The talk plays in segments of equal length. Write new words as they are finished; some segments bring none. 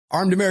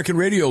Armed American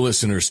Radio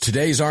listeners,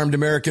 today's Armed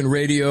American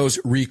Radio's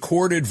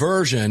recorded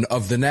version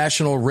of the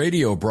national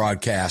radio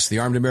broadcast, the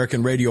Armed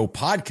American Radio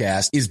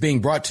podcast, is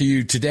being brought to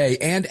you today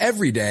and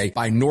every day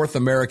by North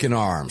American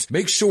Arms.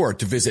 Make sure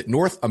to visit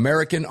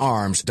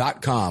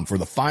NorthAmericanArms.com for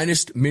the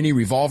finest mini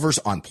revolvers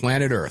on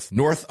planet Earth.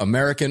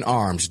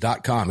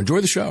 NorthAmericanArms.com.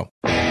 Enjoy the show.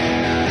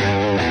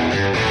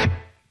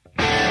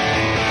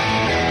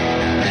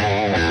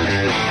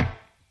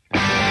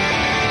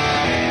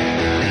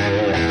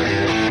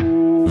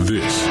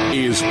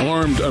 Is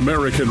Armed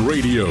American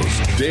Radio's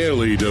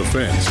Daily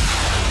Defense.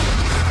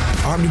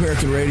 Armed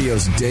American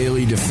Radio's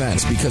Daily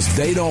Defense. Because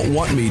they don't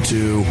want me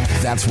to,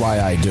 that's why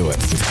I do it.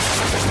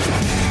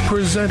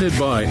 Presented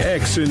by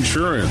X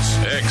Insurance.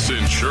 X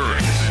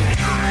Insurance.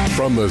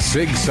 From the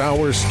Sig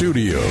Sauer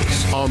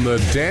Studios on the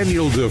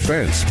Daniel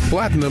Defense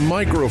Platinum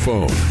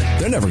Microphone.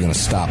 They're never going to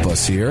stop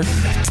us here.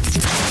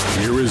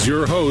 Here is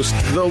your host,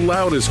 the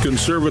loudest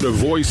conservative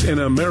voice in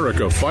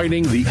America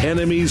fighting the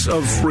enemies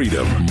of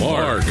freedom,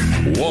 Mark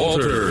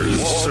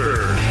Walters.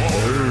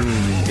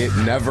 It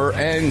never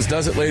ends,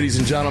 does it, ladies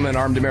and gentlemen?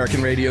 Armed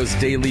American Radio's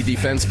Daily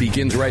Defense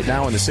begins right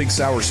now in the Sig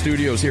Sauer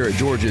Studios here at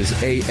George's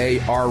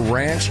AAR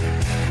Ranch,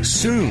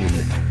 soon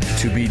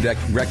to be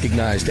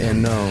recognized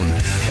and known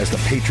as the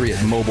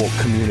Patriot Mobile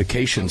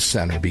Communications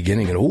Center,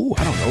 beginning in,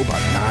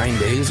 about 9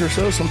 days or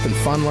so, something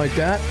fun like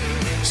that.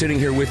 Sitting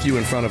here with you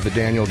in front of the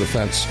Daniel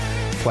Defense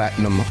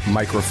Platinum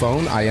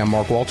Microphone, I am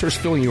Mark Walters,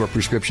 filling your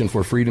prescription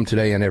for freedom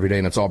today and every day,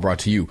 and it's all brought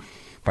to you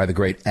by the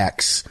great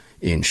X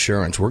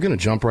Insurance. We're going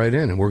to jump right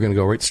in, and we're going to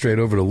go right straight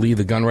over to Lee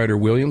the Gunwriter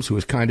Williams, who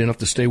was kind enough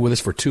to stay with us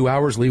for 2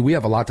 hours. Lee, we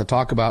have a lot to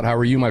talk about. How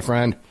are you, my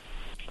friend?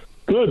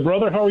 Good,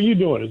 brother. How are you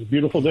doing? It's a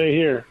beautiful day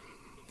here.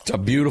 It's a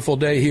beautiful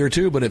day here,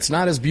 too, but it's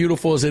not as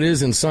beautiful as it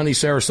is in sunny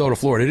Sarasota,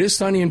 Florida. It is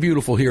sunny and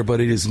beautiful here, but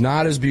it is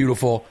not as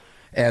beautiful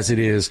as it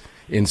is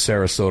in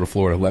Sarasota,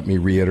 Florida. Let me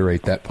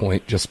reiterate that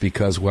point just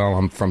because, well,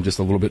 I'm from just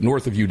a little bit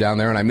north of you down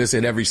there, and I miss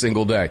it every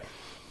single day.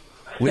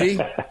 Lee,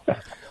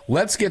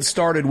 let's get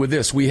started with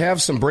this. We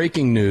have some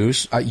breaking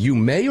news. You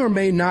may or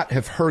may not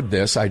have heard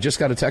this. I just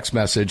got a text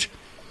message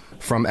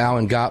from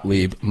Alan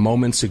Gottlieb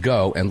moments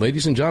ago. And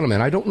ladies and gentlemen,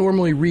 I don't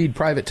normally read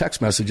private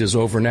text messages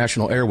over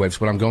national airwaves,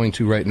 but I'm going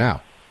to right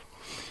now.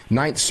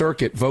 Ninth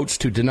Circuit votes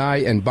to deny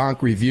en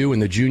banc review in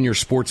the Junior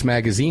Sports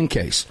Magazine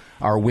case.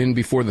 Our win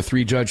before the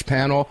three-judge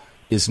panel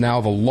is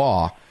now the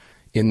law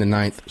in the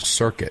Ninth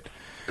Circuit.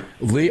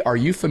 Lee, are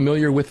you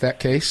familiar with that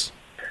case?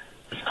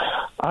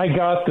 I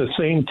got the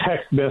same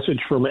text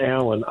message from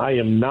Alan. I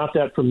am not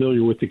that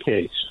familiar with the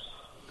case.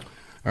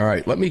 All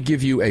right, let me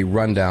give you a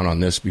rundown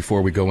on this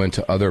before we go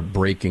into other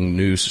breaking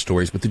news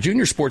stories. But the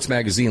Junior Sports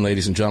Magazine,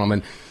 ladies and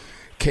gentlemen,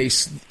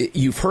 case,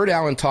 you've heard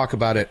Alan talk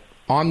about it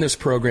on this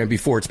program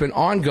before. It's been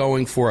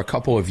ongoing for a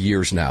couple of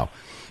years now.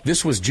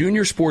 This was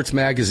Junior Sports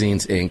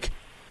Magazines, Inc.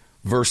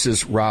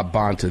 versus Rob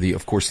Bonta,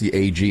 of course, the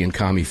AG in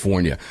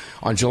California.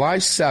 On July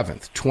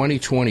 7th,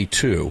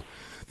 2022,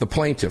 the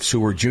plaintiffs,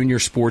 who were Junior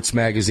Sports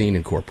Magazine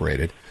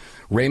Incorporated,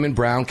 Raymond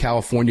Brown,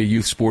 California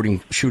Youth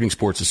Shooting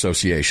Sports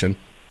Association,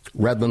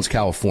 Redlands,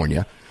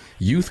 California,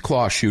 Youth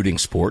Claw Shooting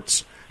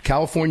Sports,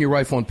 California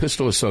Rifle and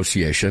Pistol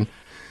Association,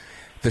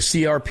 the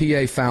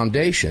CRPA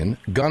Foundation,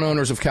 Gun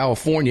Owners of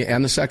California,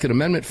 and the Second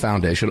Amendment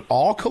Foundation,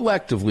 all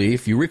collectively,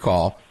 if you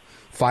recall,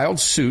 filed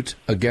suit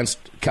against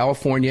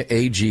California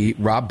AG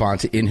Rob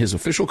Bonta in his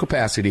official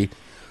capacity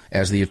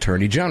as the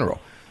Attorney General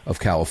of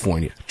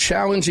California,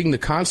 challenging the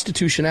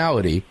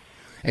constitutionality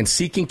and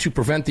seeking to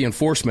prevent the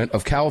enforcement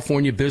of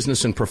California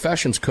Business and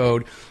Professions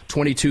Code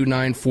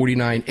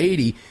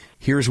 2294980.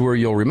 Here's where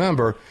you'll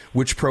remember,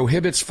 which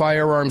prohibits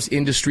firearms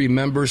industry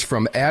members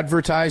from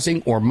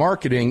advertising or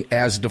marketing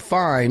as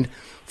defined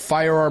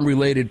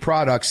firearm-related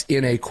products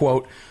in a,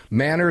 quote,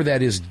 manner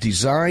that is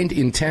designed,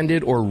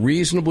 intended, or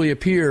reasonably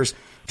appears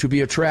to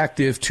be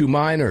attractive to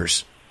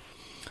minors.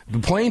 The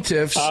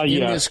plaintiffs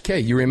in this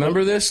case, you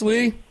remember this,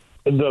 Lee?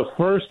 The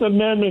First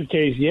Amendment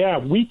case, yeah,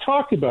 we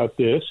talked about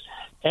this.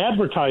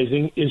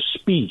 Advertising is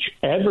speech.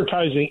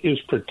 Advertising is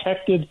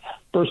protected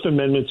First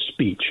Amendment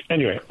speech.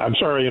 Anyway, I'm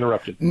sorry I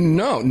interrupted.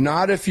 No,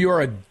 not if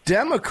you're a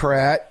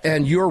Democrat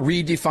and you're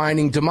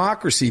redefining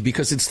democracy,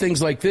 because it's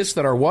things like this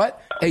that are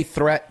what? A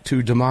threat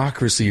to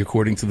democracy,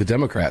 according to the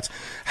Democrats.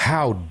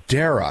 How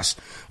dare us?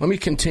 Let me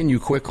continue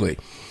quickly,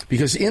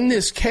 because in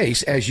this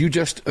case, as you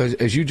just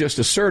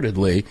asserted,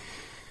 Lee,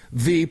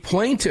 the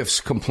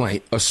plaintiff's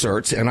complaint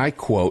asserts, and I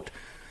quote,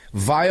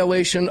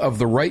 violation of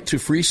the right to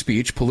free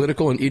speech,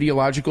 political and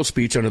ideological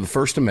speech under the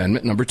First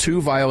Amendment. Number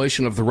 2,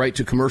 violation of the right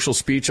to commercial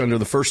speech under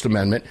the First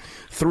Amendment.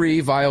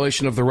 3,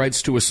 violation of the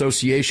rights to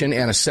association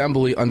and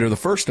assembly under the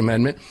First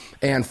Amendment.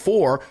 And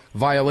 4,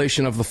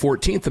 violation of the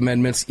 14th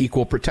Amendment's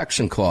Equal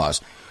Protection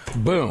Clause.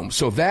 Boom.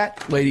 So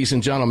that, ladies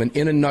and gentlemen,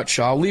 in a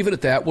nutshell, I'll leave it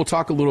at that. We'll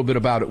talk a little bit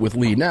about it with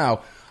Lee now.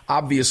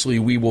 obviously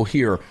we will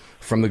hear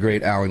from the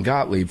great Alan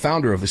Gottlieb,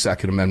 founder of the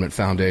Second Amendment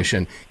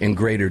Foundation, in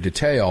greater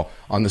detail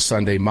on the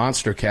Sunday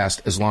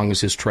Monstercast as long as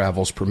his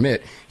travels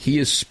permit. He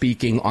is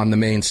speaking on the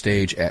main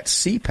stage at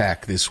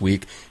CPAC this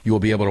week. You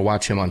will be able to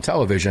watch him on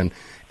television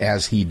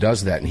as he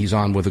does that, and he's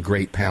on with a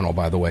great panel,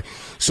 by the way.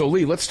 So,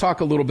 Lee, let's talk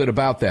a little bit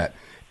about that.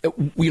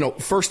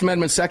 First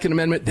Amendment, Second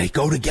Amendment, they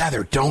go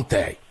together, don't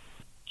they?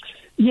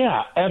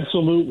 Yeah,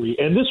 absolutely.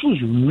 And this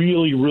was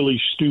really,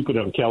 really stupid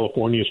on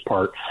California's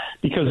part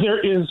because there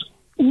is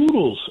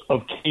oodles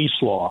of case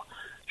law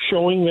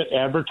showing that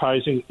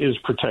advertising is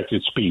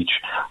protected speech.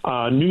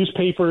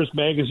 Newspapers,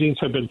 magazines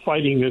have been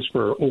fighting this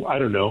for,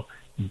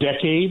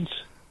 decades.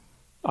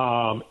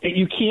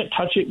 You can't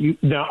touch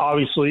it. Now,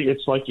 obviously,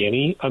 it's like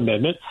any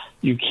amendment.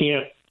 You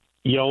can't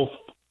yell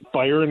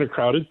fire in a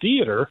crowded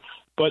theater.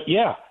 But,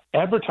 yeah,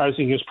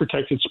 advertising is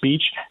protected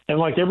speech. And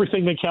like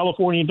everything that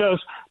California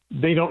does,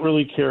 they don't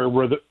really care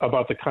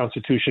about the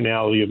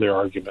constitutionality of their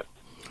argument.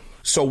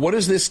 So what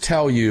does this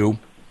tell you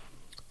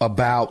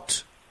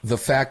about the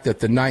fact that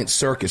the Ninth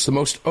Circuit, the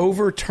most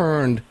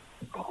overturned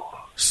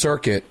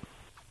circuit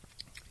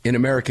in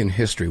American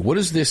history, what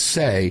does this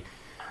say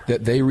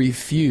that they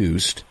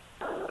refused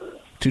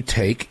to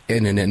take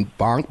in an en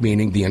banc,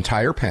 meaning the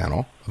entire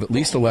panel of at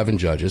least 11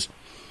 judges,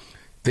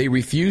 they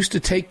refused to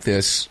take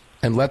this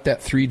and let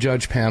that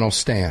 3-judge panel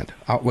stand?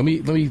 Let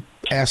me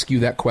ask you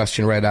that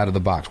question right out of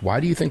the box. Why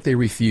do you think they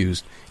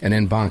refused an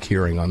en banc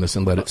hearing on this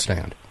and let it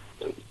stand?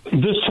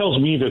 This tells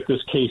me that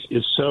this case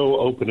is so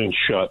open and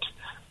shut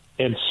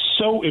and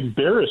so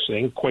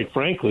embarrassing, quite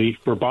frankly,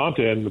 for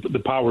Bonta and the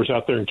powers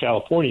out there in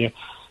California,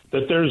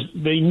 that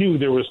they knew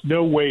there was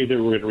no way they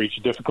were going to reach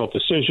a difficult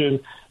decision.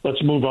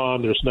 Let's move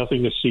on. There's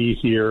nothing to see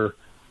here.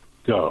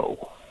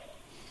 Go.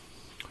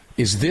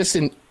 Is this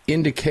an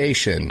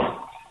indication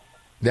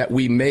that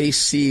we may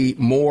see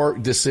more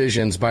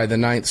decisions by the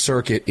Ninth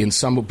Circuit in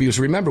some, because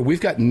remember,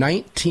 we've got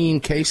 19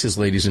 cases,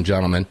 ladies and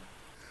gentlemen,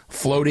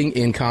 floating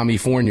in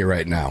California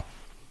right now.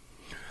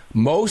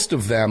 Most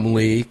of them,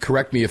 Lee,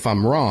 correct me if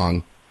I'm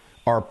wrong,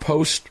 are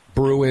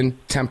post-Bruen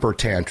temper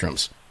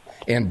tantrums.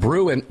 And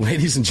Bruen,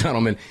 ladies and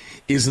gentlemen,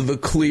 is the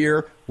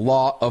clear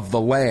law of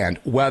the land,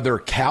 whether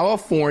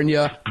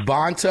California,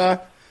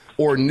 Bonta,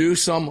 or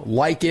Newsom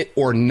like it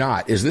or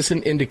not. Is this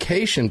an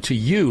indication to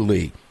you,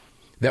 Lee,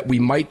 that we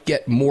might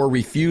get more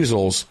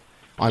refusals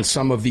on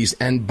some of these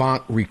en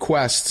banc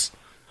requests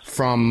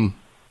from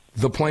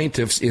the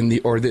plaintiffs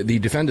the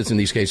defendants in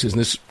these cases, in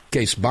this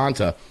case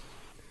Bonta,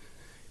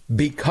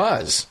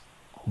 because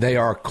they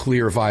are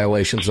clear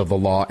violations of the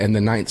law and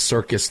the Ninth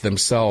Circuit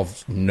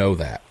themselves know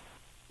that?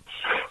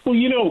 Well,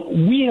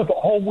 we have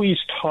always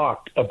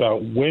talked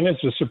about when is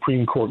the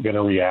Supreme Court going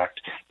to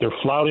react. They're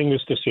flouting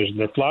this decision.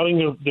 They're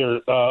flouting their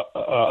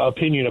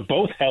opinion of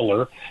both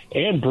Heller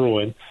and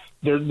Bruen.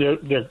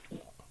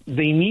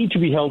 They need to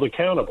be held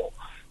accountable.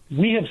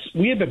 We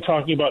have been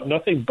talking about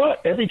nothing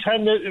but every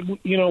time that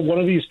one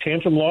of these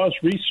tantrum laws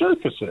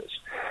resurfaces.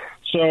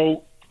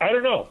 So I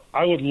don't know.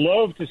 I would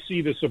love to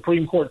see the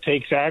Supreme Court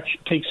take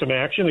some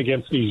action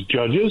against these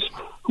judges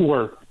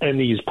and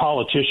these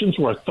politicians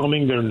who are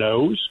thumbing their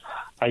nose.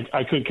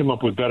 I could come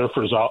up with better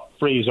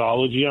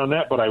phraseology on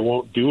that, but I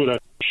won't do it on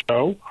the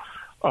show.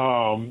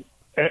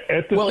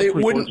 Well, it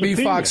wouldn't be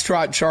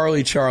Foxtrot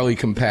Charlie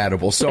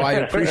compatible, so I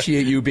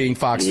appreciate you being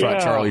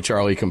Foxtrot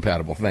Charlie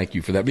compatible. Thank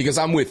you for that, because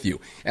I'm with you,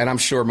 and I'm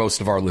sure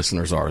most of our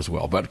listeners are as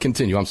well. But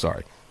continue. I'm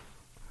sorry.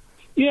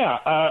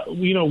 Yeah,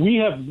 we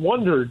have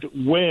wondered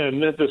when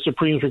the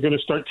Supremes are going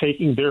to start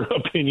taking their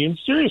opinions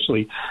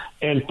seriously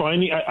and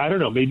finding, I don't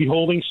know, maybe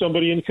holding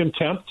somebody in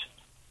contempt.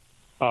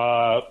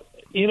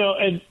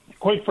 And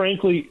quite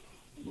frankly,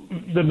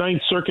 the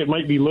Ninth Circuit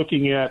might be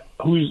looking at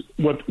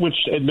which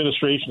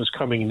administration is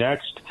coming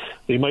next.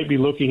 They might be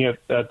looking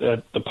at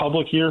the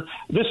public here.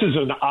 This is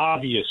an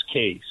obvious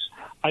case.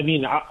 I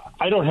mean,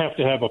 I don't have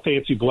to have a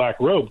fancy black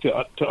robe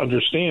to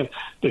understand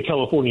that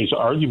California's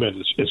argument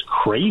is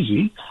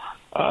crazy.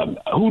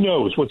 Who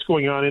knows what's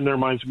going on in their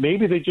minds?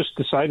 Maybe they just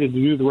decided to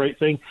do the right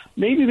thing.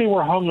 Maybe they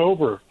were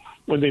hungover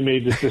when they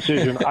made this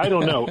decision. I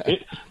don't know.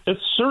 It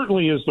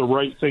certainly is the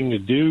right thing to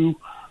do.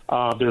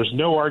 There's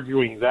no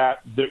arguing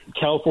that.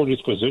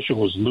 California's position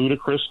was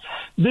ludicrous.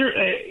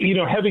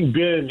 Having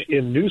been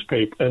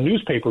a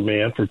newspaper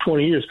man for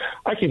 20 years,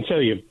 I can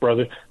tell you,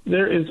 brother,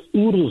 there is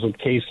oodles of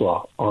case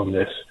law on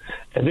this,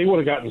 and they would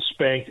have gotten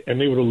spanked, and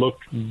they would have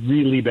looked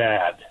really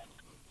bad.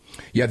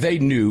 Yeah, they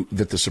knew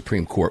that the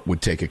Supreme Court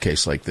would take a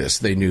case like this.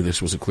 They knew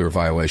this was a clear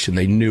violation.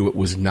 They knew it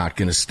was not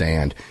going to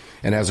stand.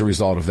 And as a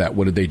result of that,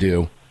 what did they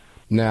do?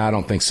 No, I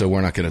don't think so.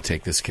 We're not going to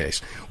take this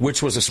case,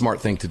 which was a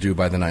smart thing to do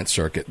by the Ninth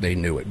Circuit. They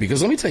knew it.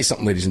 Because let me tell you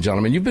something, ladies and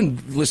gentlemen. You've been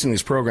listening to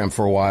this program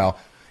for a while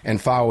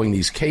and following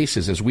these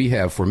cases, as we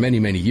have for many,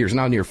 many years,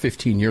 now near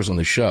 15 years on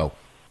the show.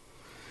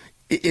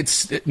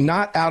 It's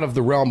not out of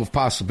the realm of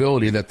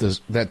possibility that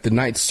the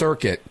Ninth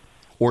Circuit,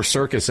 or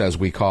circus as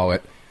we call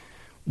it,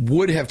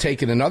 would have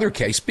taken another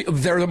case.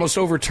 They're the most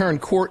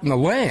overturned court in the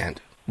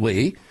land,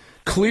 Lee.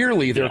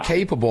 Clearly, they're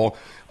capable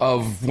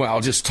of,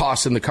 just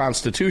tossing the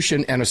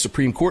Constitution and a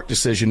Supreme Court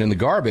decision in the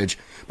garbage.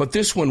 But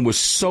this one was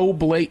so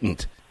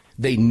blatant,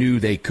 they knew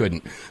they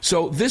couldn't.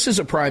 So this is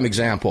a prime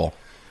example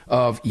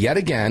of, yet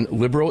again,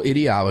 liberal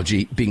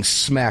ideology being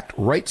smacked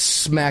right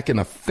smack in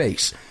the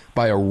face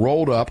by a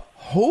rolled up,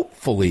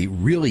 hopefully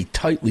really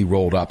tightly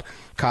rolled up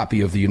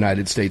copy of the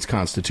United States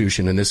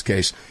Constitution, in this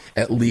case,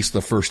 at least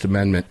the First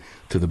Amendment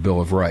to the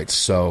Bill of Rights.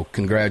 So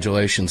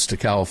congratulations to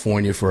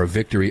California for a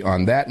victory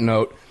on that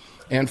note,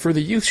 and for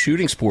the youth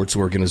shooting sports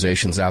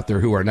organizations out there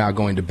who are now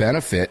going to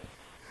benefit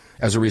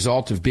as a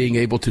result of being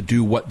able to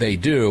do what they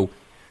do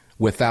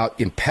without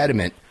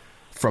impediment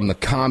from the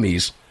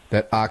commies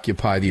that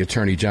occupy the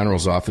Attorney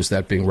General's office,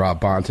 that being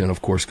Rob Bonta and,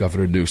 of course,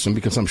 Governor Newsom,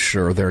 because I'm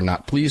sure they're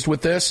not pleased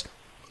with this.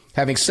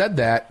 Having said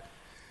that,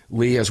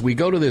 Lee, as we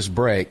go to this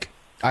break,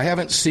 I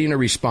haven't seen a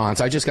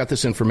response. I just got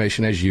this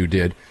information as you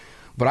did,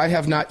 but I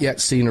have not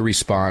yet seen a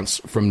response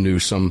from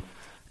Newsom.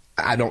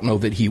 I don't know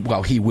that he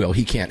will.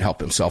 He can't help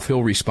himself.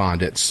 He'll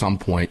respond at some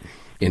point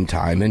in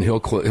time, and he'll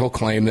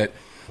claim that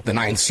the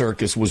Ninth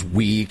Circus was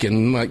weak,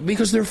 and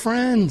because they're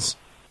friends.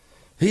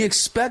 They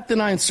expect the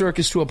Ninth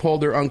Circus to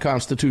uphold their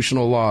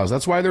unconstitutional laws.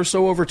 That's why they're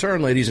so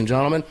overturned, ladies and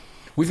gentlemen.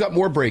 We've got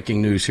more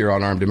breaking news here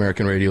on Armed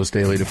American Radio's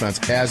Daily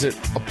Defense as it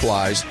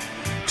applies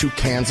to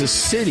Kansas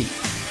City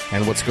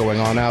and what's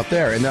going on out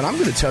there. And then I'm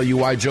going to tell you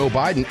why Joe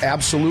Biden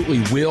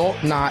absolutely will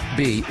not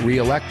be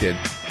reelected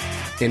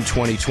in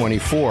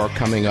 2024,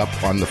 coming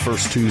up on the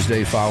first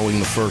Tuesday following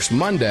the first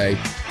Monday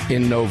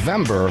in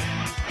November,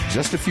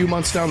 just a few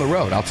months down the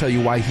road. I'll tell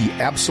you why he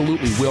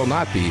absolutely will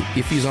not be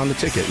if he's on the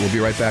ticket. We'll be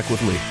right back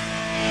with Lee.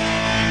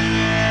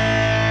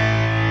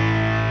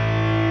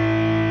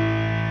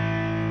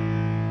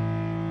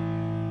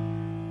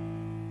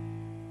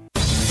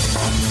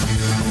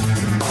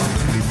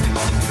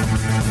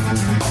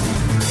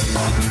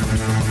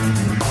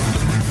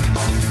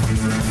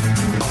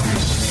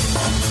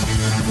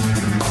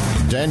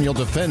 Daniel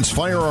Defense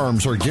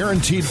firearms are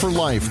guaranteed for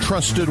life,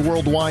 trusted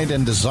worldwide,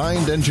 and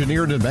designed,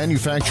 engineered, and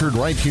manufactured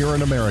right here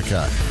in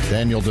America.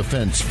 Daniel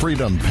Defense,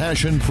 freedom,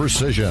 passion,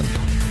 precision.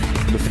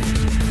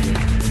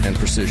 And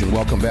precision.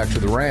 Welcome back to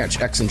the ranch.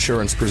 X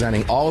Insurance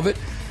presenting all of it.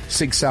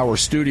 Sig Sauer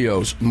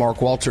Studios.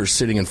 Mark Walters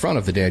sitting in front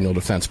of the Daniel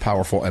Defense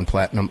powerful and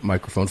platinum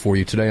microphone for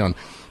you today on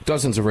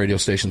dozens of radio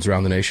stations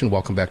around the nation.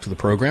 Welcome back to the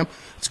program.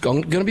 It's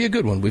going to be a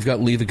good one. We've got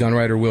Lee the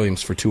Gunwriter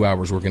Williams for 2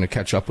 hours. We're going to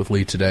catch up with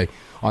Lee today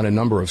on a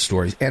number of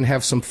stories and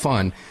have some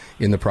fun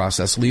in the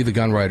process. Lee the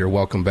Gunwriter,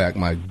 welcome back,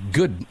 my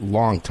good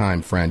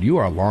long-time friend. You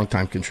are a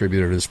long-time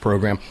contributor to this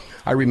program.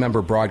 I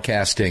remember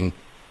broadcasting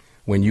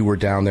when you were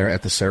down there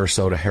at the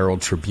Sarasota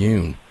Herald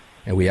Tribune,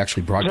 and we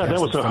actually broadcasted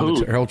that was a from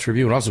hoot. the Herald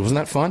Tribune. Also, wasn't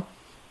that fun?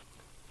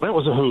 That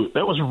was a hoot.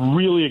 That was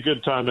really a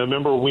good time. I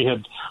remember we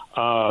had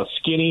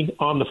Skinny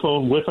on the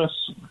phone with us.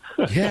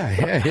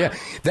 Yeah.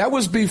 That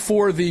was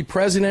before the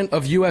president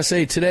of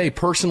USA Today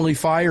personally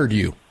fired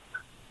you.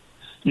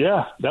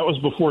 Yeah, that was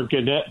before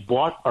Gannett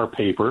bought our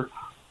paper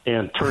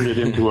and turned it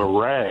into a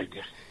rag.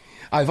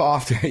 I've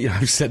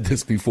said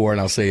this before,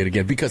 and I'll say it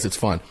again because it's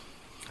fun.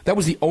 That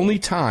was the only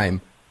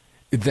time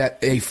that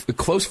a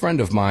close friend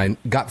of mine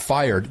got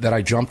fired that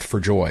I jumped for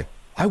joy.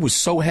 I was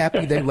so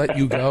happy they let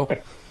you go.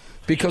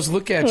 Because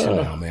look at you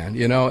now, man,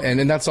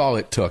 and that's all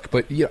it took.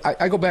 But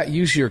I go back,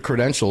 use your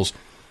credentials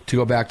to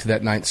go back to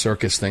that Ninth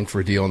Circus thing for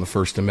a deal on the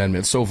First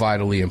Amendment. It's so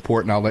vitally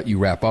important. I'll let you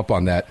wrap up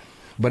on that.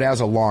 But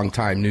as a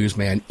longtime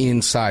newsman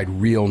inside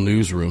real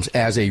newsrooms,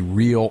 as a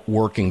real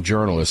working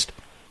journalist,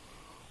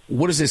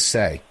 what does this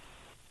say?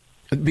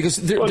 Because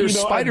there's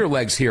spider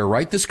legs here,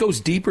 right? This goes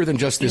deeper than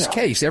just this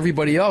case.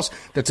 Everybody else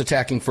that's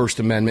attacking First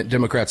Amendment,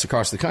 Democrats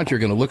across the country, are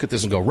going to look at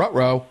this and go,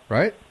 ruh-roh,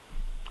 right?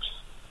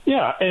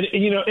 Yeah, and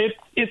it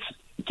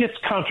gets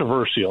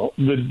controversial,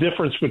 the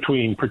difference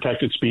between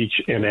protected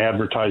speech and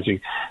advertising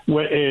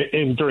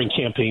during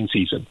campaign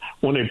season,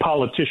 when a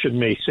politician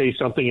may say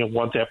something and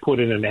want that put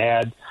in an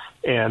ad,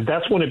 and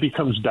that's when it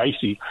becomes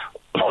dicey.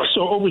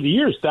 So over the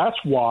years, that's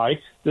why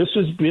this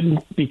has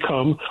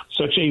become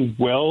such a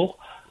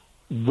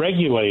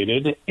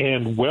well-regulated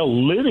and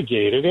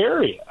well-litigated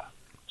area.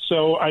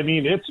 So, I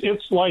mean,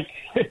 it's like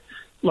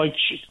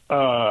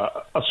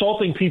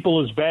assaulting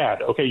people is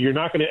bad. Okay, you're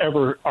not going to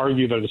ever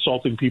argue that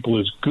assaulting people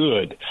is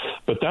good,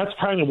 but that's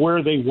kind of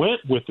where they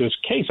went with this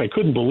case. I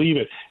couldn't believe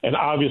it, and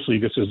obviously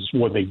this is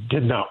when they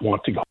did not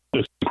want to go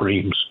to the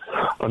Supremes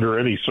under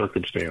any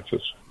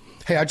circumstances.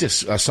 Hey, I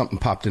just something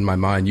popped in my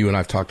mind. You and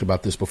I've talked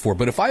about this before,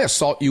 but if I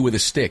assault you with a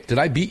stick, did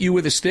I beat you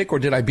with a stick or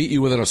did I beat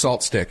you with an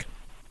assault stick?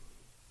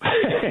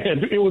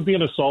 It would be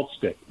an assault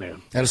stick,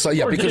 man. And so,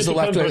 yeah, because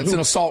it's an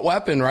assault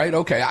weapon, right?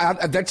 Okay,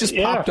 that just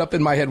popped up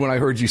in my head when I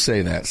heard you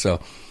say that.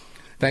 So,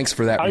 thanks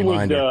for that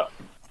reminder.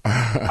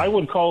 I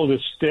would call it a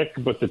stick,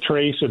 but the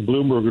Trace and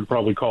Bloomberg would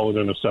probably call it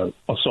an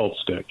assault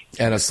stick.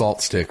 An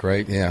assault stick,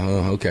 right?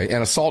 Yeah, okay.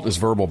 And assault is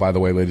verbal, by the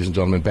way, ladies and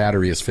gentlemen.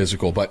 Battery is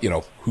physical, but,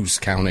 who's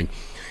counting?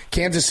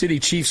 Kansas City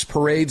Chiefs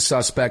parade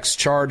suspects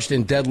charged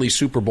in deadly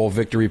Super Bowl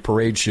victory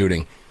parade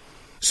shooting.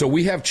 So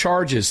we have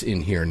charges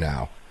in here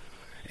now.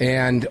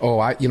 And,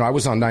 I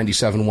was on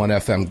 97.1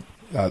 FM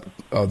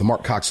the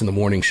Mark Cox in the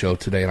Morning show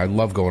today, and I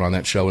love going on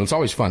that show. And it's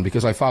always fun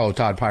because I follow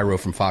Todd Pyro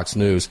from Fox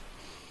News.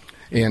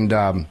 And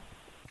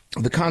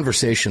the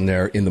conversation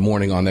there in the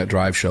morning on that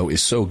drive show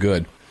is so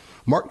good.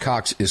 Mark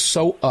Cox is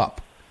so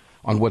up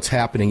on what's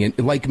happening. And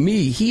like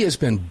me, he has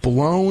been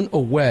blown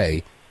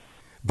away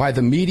by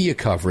the media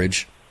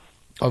coverage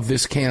of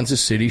this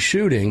Kansas City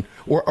shooting,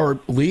 or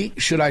Lee,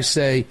 should I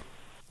say,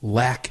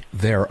 lack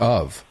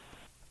thereof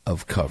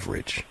of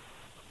coverage.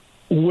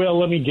 Well,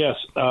 let me guess.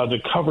 The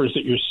covers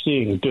that you're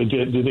seeing, do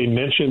they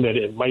mention that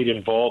it might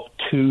involve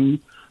two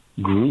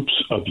groups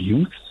of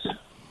youths?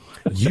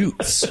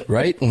 Youths,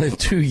 right?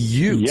 Two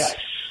youths.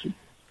 Yes.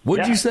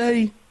 What'd you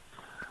say?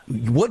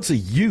 What's a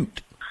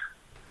ute?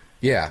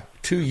 Yeah,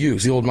 two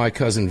youths, the old My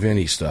Cousin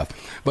Vinny stuff.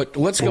 But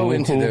let's go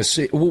into this.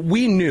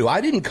 We knew.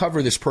 I didn't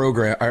cover this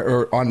program,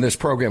 or on this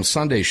program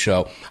Sunday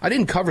show, I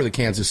didn't cover the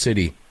Kansas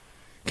City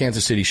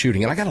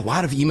shooting. And I got a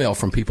lot of email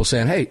from people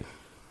saying, hey,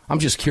 I'm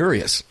just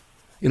curious.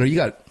 You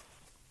know,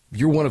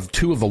 you're one of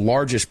two of the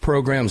largest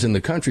programs in the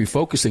country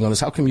focusing on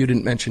this. How come you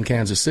didn't mention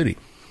Kansas City?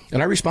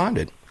 And I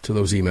responded to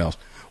those emails.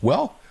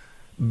 Well,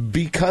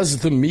 because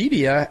the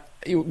media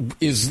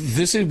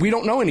we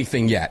don't know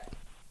anything yet.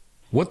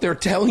 What they're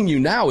telling you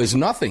now is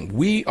nothing.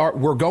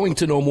 We're going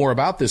to know more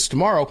about this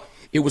tomorrow.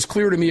 It was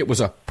clear to me it was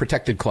a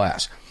protected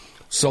class.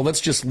 So let's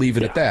just leave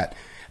it at that.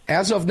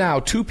 As of now,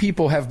 2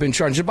 people have been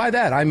charged. And by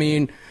that, I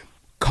mean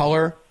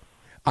color,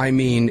 I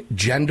mean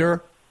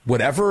gender.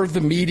 Whatever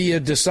the media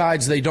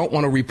decides they don't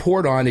want to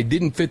report on, it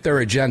didn't fit their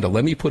agenda.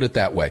 Let me put it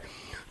that way.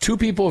 2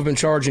 people have been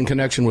charged in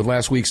connection with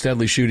last week's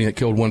deadly shooting that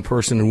killed 1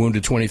 person and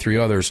wounded 23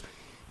 others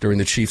during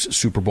the Chiefs'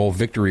 Super Bowl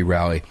victory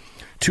rally.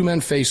 2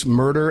 men face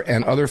murder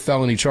and other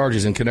felony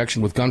charges in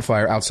connection with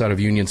gunfire outside of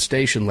Union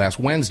Station last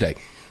Wednesday.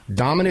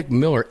 Dominic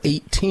Miller,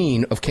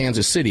 18, of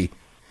Kansas City,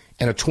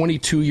 and a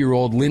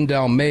 22-year-old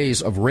Lindell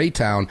Mays of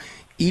Raytown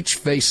each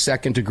face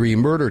second-degree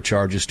murder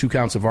charges, 2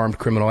 counts of armed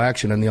criminal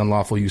action, and the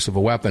unlawful use of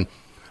a weapon.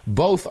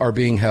 Both are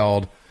being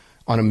held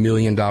on $1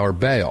 million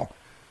bail.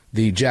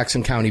 The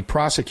Jackson County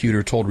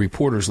prosecutor told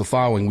reporters the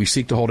following: "We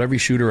seek to hold every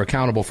shooter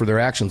accountable for their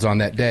actions on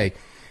that day,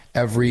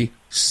 every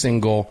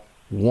single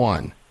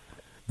one."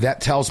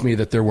 That tells me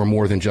that there were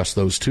more than just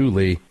those 2,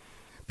 Lee,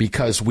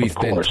 because we've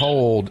been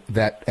told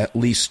that at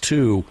least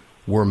 2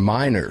 were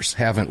minors,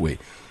 haven't we?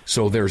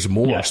 So there's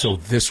more. Yes. So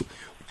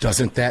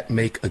doesn't that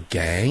make a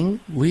gang,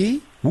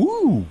 Lee?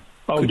 Woo!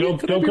 Oh, don't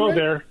go right?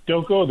 there.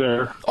 Don't go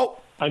there. Oh.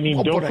 I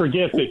mean, don't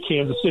forget that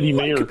Kansas City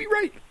Mayor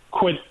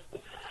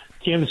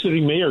Kansas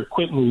City Mayor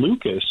Quentin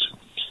Lucas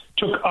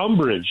took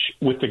umbrage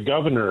with the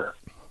governor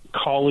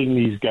calling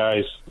these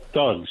guys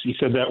thugs. He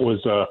said that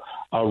was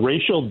a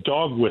racial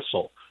dog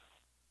whistle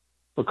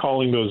for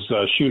calling those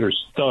shooters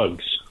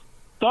thugs.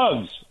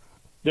 Thugs.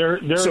 They're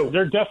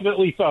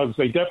definitely thugs.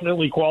 They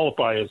definitely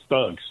qualify as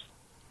thugs.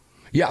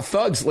 Yeah,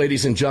 thugs,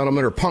 ladies and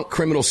gentlemen, are punk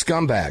criminal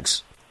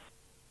scumbags.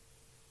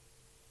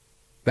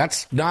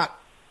 That's not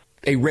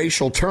a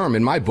racial term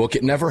in my book.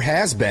 It never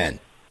has been.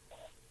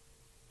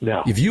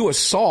 No. If you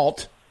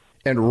assault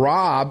and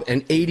rob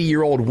an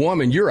 80-year-old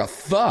woman, you're a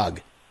thug.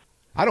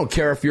 I don't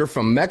care if you're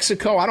from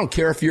Mexico. I don't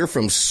care if you're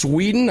from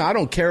Sweden. I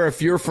don't care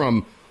if you're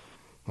from,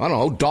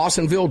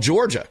 Dawsonville,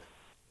 Georgia.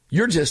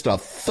 You're just a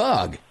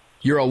thug.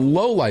 You're a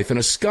lowlife and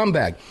a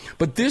scumbag.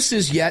 But this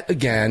is yet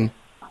again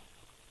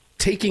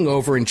taking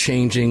over and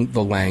changing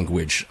the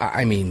language.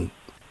 I mean,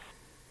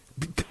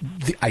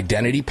 the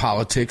identity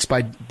politics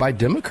by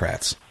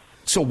Democrats.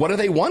 So what do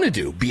they want to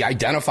do? Be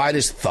identified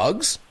as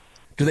thugs?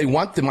 Do they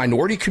want the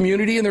minority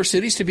community in their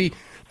cities to be?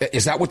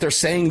 Is that what they're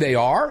saying they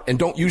are? And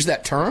don't use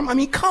that term? I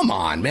mean, come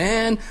on,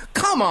 man.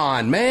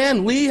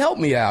 Lee, help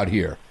me out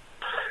here.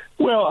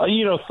 Well,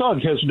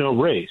 thug has no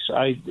race.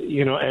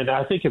 And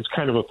I think it's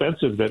kind of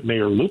offensive that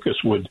Mayor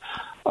Lucas would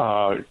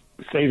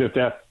say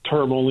that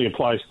term only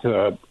applies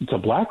to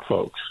black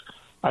folks.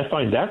 I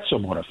find that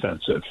somewhat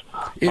offensive.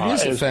 It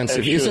is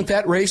offensive. Isn't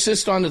that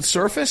racist on the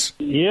surface?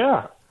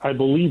 Yeah, I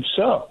believe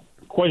so.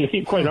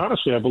 Quite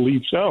honestly, I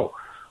believe so.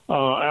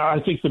 I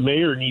think the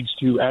mayor needs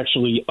to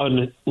actually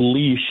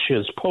unleash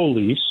his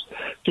police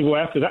to go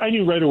after that. I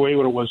knew right away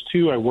what it was,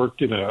 too. I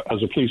worked as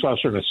a police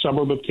officer in a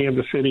suburb of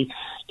Kansas City.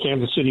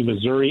 Kansas City,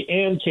 Missouri,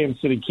 and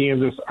Kansas City,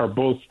 Kansas are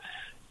both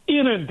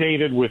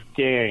inundated with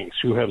gangs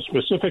who have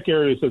specific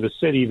areas of the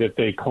city that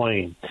they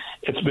claim.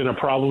 It's been a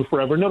problem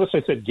forever. Notice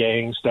I said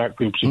gangs, not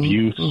groups of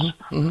youths.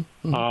 And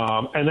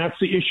that's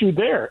the issue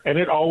there, and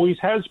it always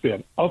has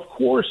been. Of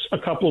course, a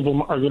couple of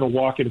them are going to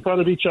walk in front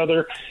of each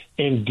other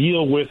and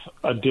deal with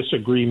a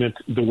disagreement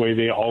the way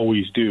they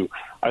always do.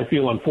 I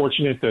feel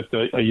unfortunate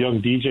that a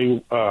young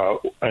DJ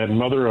and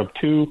mother of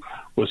 2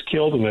 was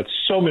killed and that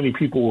so many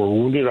people were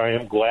wounded. I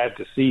am glad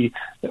to see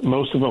that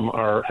most of them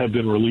have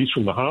been released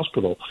from the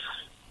hospital.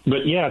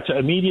 But, yeah, to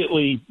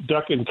immediately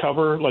duck and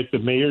cover like the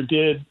mayor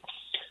did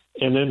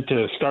and then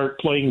to start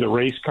playing the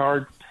race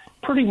card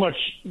pretty much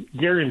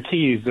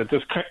guarantees that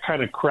this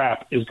kind of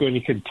crap is going to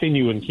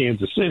continue in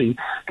Kansas City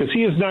because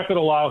he is not going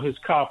to allow his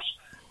cops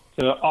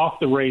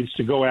off the reins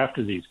to go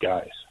after these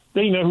guys.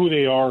 They know who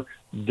they are.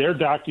 They're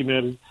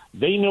documented.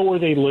 They know where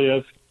they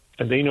live.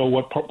 and they know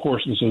what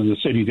portions of the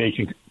city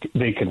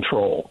they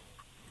control.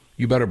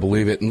 You better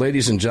believe it. And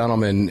ladies and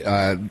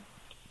gentlemen,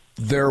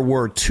 there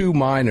were 2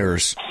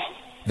 minors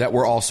that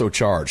were also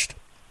charged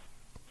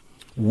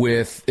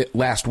with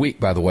last week,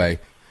 by the way,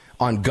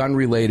 on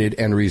gun-related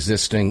and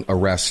resisting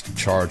arrest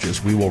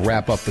charges. We will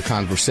wrap up the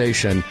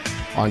conversation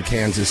on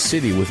Kansas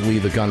City with Lee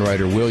the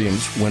Gunwriter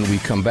Williams when we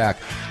come back.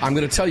 I'm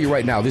going to tell you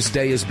right now, this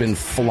day has been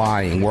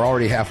flying. We're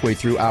already halfway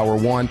through hour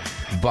 1.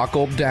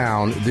 Buckle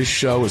down. This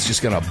show is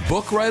just going to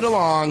book right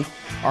along.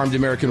 Armed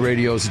American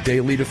Radio's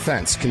Daily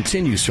Defense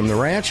continues from the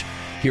ranch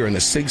here in the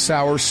Sig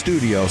Sauer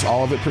studios.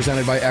 All of it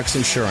presented by X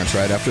Insurance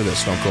right after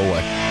this. Don't go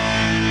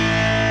away.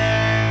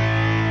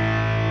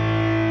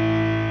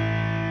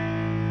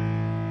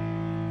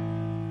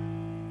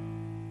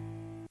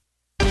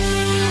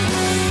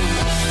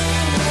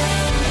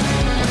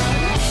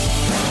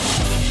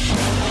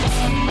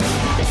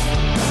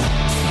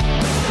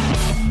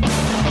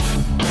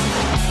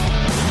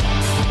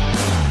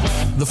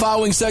 The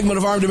following segment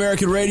of Armed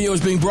American Radio is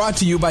being brought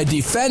to you by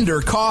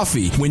Defender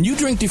Coffee. When you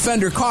drink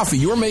Defender Coffee,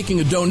 you're making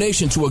a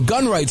donation to a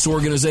gun rights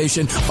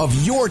organization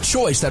of your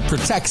choice that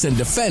protects and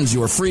defends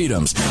your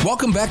freedoms.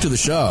 Welcome back to the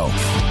show.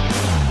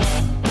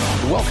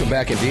 Welcome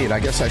back indeed. I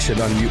guess I should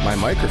unmute my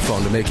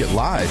microphone to make it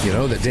live. You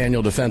know, the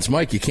Daniel Defense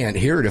mic, you can't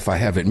hear it if I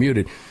have it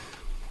muted.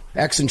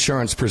 X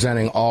Insurance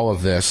presenting all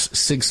of this.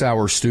 Sig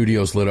Sauer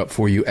Studios lit up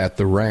for you at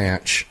the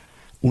ranch.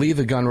 Lee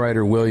the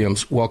Gunwriter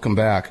Williams, welcome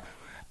back.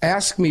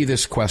 Ask me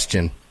this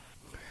question.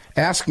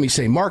 Ask me,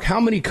 say, Mark, how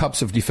many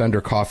cups of Defender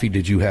coffee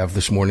did you have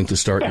this morning to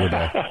start your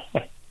day?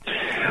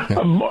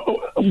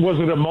 Was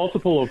it a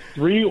multiple of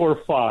 3 or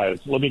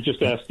 5? Let me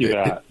just ask you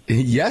that.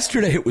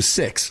 Yesterday it was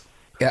 6.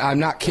 I'm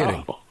not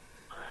kidding. Oh.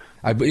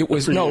 It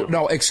was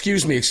no.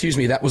 Excuse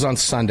me. That was on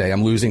Sunday.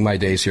 I'm losing my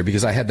days here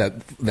because I had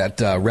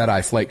that red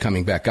eye flight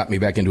coming back, got me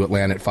back into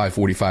Atlanta at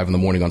 5:45 in the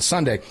morning on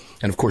Sunday,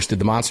 and of course did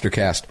the Monster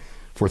Cast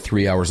for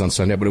 3 hours on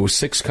Sunday. But it was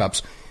 6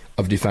 cups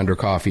of Defender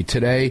coffee.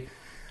 Today,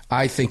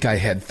 I think I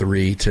had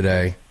 3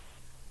 today.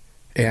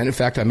 And in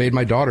fact, I made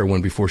my daughter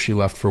one before she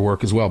left for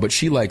work as well. But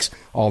she likes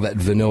all that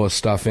vanilla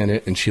stuff in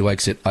it, and she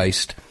likes it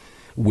iced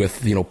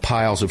with,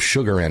 piles of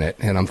sugar in it.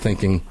 And I'm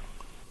thinking,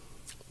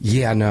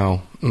 yeah,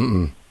 no,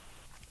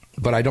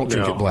 but I don't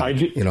drink it black,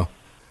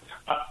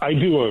 I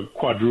do a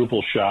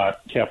quadruple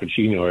shot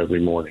cappuccino every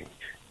morning,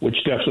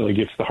 which definitely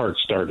gets the heart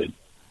started.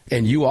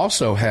 And you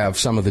also have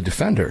some of the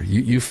Defender.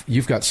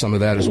 You've got some of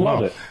that as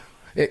well.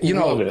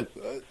 Love it.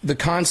 The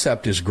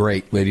concept is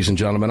great, ladies and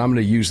gentlemen. I'm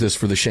going to use this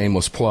for the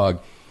shameless plug.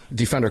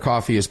 Defender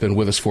Coffee has been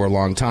with us for a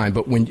long time,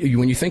 but when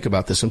you think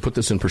about this and put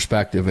this in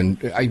perspective,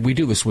 and we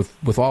do this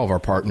with all of our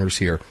partners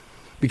here,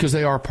 because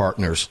they are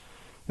partners.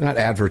 They're not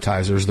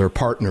advertisers, they're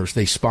partners.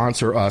 They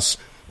sponsor us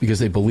because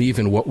they believe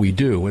in what we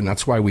do, and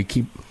that's why we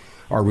keep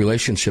our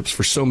relationships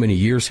for so many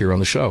years here on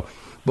the show.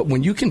 But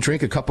when you can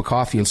drink a cup of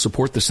coffee and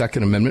support the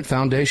Second Amendment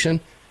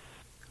Foundation,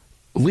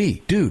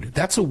 Lee, dude,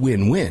 that's a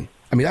win-win.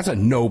 I mean, that's a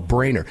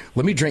no-brainer.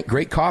 Let me drink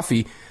great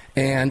coffee,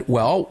 and,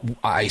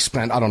 I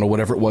spent, I don't know,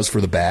 whatever it was for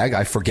the bag.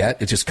 I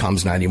forget. It just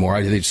comes not anymore.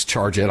 They just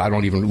charge it. I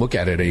don't even look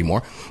at it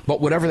anymore.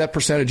 But whatever that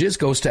percentage is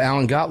goes to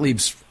Alan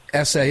Gottlieb's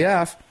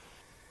SAF,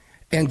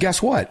 and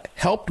guess what?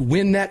 Helped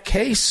win that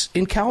case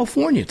in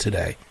California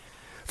today.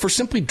 For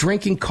simply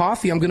drinking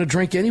coffee, I'm going to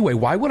drink anyway.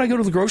 Why would I go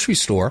to the grocery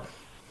store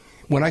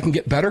when I can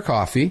get better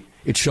coffee?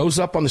 It shows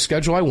up on the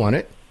schedule I want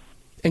it.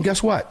 And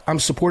guess what? I'm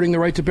supporting the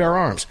right to bear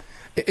arms.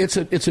 It's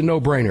a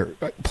no-brainer.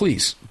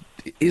 Please,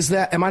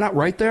 am I not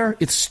right there?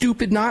 It's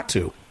stupid not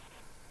to.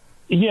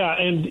 Yeah,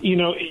 and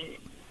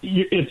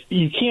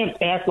you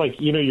can't act like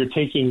you're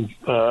taking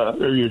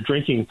or you're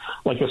drinking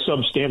like a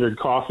substandard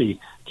coffee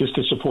just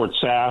to support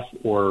SAF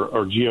or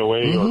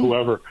GOA or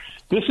whoever.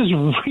 This is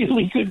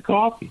really good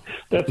coffee.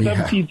 That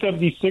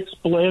 1776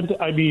 blend.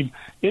 I mean,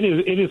 it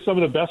is some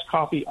of the best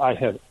coffee I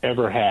have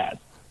ever had.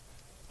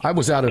 I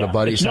was out at a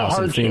buddy's house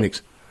in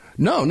Phoenix.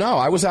 No,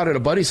 I was out at a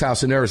buddy's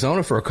house in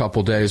Arizona for a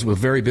couple days, with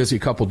very busy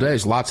couple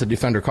days. Lots of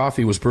Defender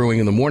coffee was brewing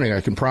in the morning.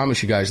 I can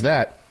promise you guys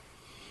that.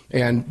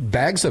 And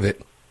bags of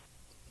it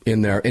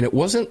in there. And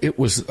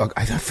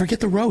I forget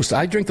the roast.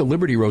 I drink the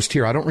Liberty roast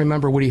here. I don't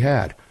remember what he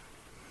had.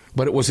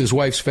 But it was his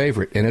wife's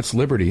favorite, and it's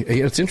Liberty.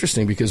 It's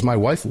interesting because my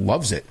wife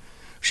loves it.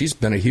 She's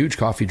been a huge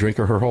coffee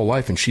drinker her whole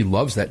life, and she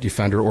loves that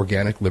Defender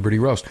Organic Liberty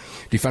Roast.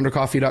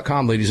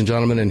 DefenderCoffee.com, ladies and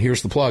gentlemen, and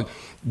here's the plug.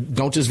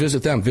 Don't just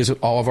visit them. Visit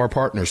all of our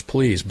partners,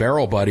 please.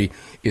 Barrel Buddy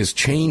is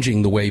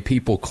changing the way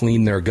people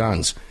clean their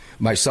guns,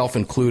 myself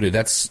included.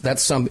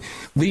 That's some.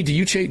 Lee, do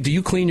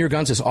you clean your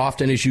guns as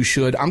often as you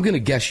should? I'm going to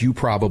guess you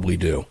probably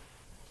do.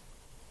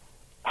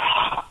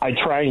 I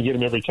try and get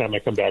them every time I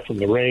come back from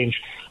the range.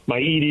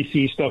 My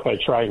EDC stuff I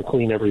try and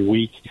clean every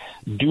week.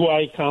 Do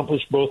I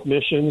accomplish both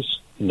missions?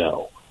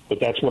 No. But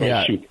that's what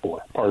I shoot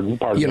for. Pardon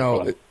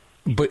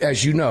but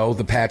as you know,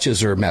 the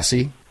patches are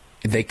messy.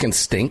 They can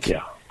stink.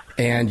 Yeah.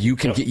 And you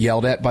can get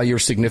yelled at by your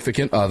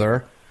significant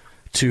other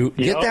to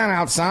get that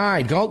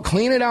outside. Go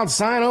clean it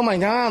outside. Oh, my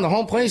God, the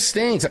whole place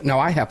stinks. Now,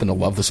 I happen to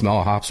love the smell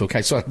of hops,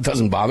 okay, so it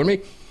doesn't bother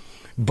me.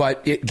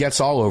 But it gets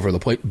all over the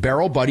place.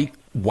 Barrel Buddy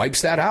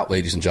wipes that out,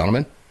 ladies and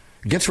gentlemen.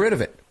 Gets rid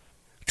of it.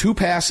 2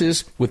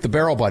 passes with the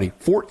Barrel Buddy,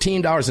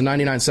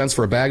 $14.99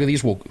 for a bag of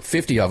these.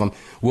 50 of them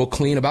will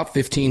clean about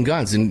 15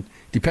 guns. And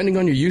depending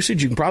on your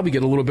usage, you can probably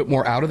get a little bit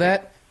more out of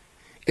that.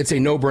 It's a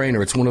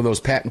no-brainer. It's one of those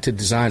patented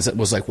designs that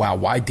was like, wow,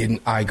 why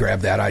didn't I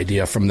grab that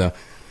idea from the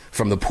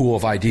pool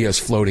of ideas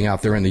floating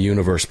out there in the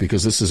universe?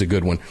 Because this is a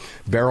good one.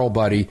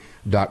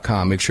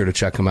 BarrelBuddy.com. Make sure to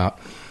check them out.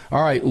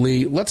 All right,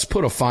 Lee, let's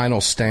put a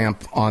final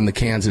stamp on the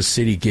Kansas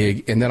City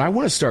gig, and then I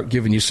want to start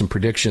giving you some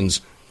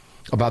predictions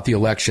about the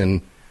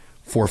election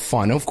for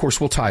fun. Of course,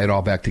 we'll tie it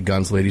all back to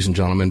guns, ladies and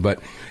gentlemen, but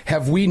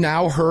have we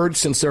now heard,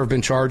 since there have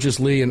been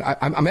charges, Lee, and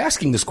I'm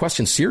asking this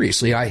question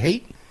seriously. I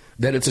hate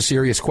that it's a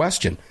serious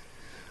question,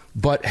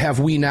 but have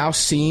we now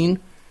seen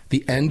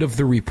the end of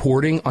the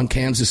reporting on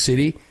Kansas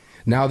City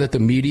now that the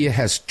media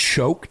has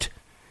choked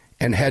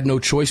and had no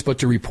choice but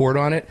to report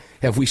on it?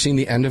 Have we seen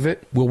the end of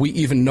it? Will we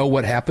even know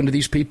what happened to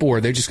these people, or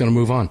are they just going to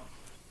move on?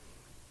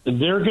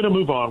 They're going to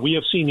move on. We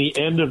have seen the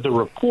end of the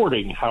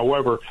reporting.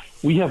 However,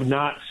 we have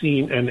not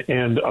seen an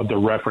end of the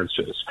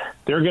references.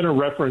 They're going to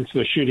reference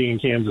the shooting in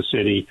Kansas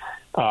City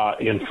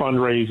in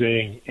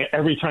fundraising.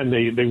 Every time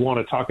they want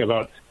to talk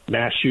about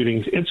mass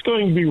shootings, it's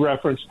going to be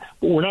referenced,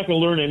 but we're not going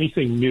to learn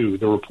anything new.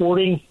 The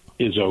reporting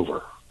is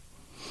over.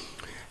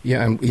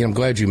 Yeah, I'm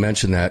glad you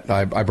mentioned that.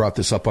 I brought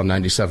this up on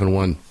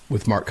 97.1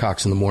 with Mark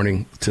Cox in the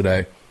morning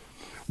today.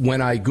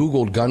 When I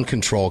Googled gun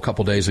control a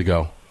couple days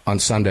ago, on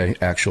Sunday,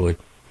 actually,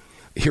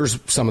 here's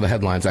some of the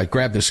headlines. I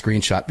grabbed this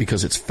screenshot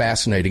because it's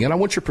fascinating, and I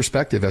want your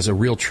perspective as a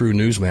real, true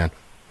newsman.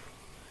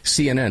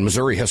 CNN,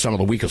 Missouri has some of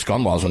the weakest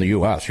gun laws in the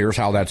U.S. Here's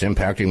how that's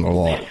impacting the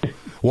law.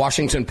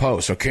 Washington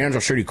Post, a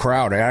Kansas City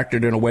crowd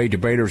acted in a way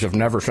debaters have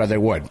never said they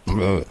would.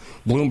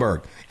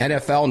 Bloomberg,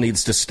 NFL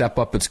needs to step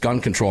up its gun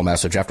control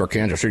message after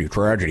Kansas City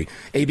tragedy.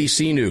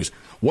 ABC News,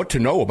 what to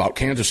know about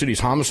Kansas City's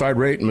homicide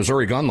rate and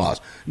Missouri gun laws.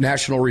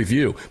 National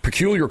Review,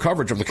 peculiar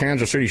coverage of the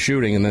Kansas City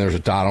shooting, and then there's a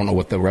dot, I don't know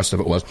what the rest of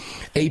it was.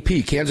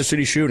 AP, Kansas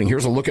City shooting,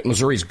 here's a look at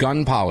Missouri's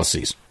gun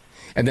policies.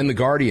 And then The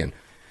Guardian,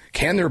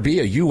 can there be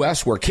a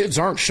U.S. where kids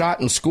aren't shot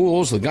in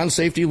schools, the gun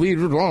safety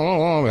leaders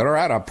are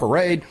at a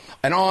parade,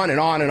 and on and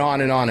on and on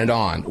and on and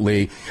on,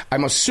 Lee?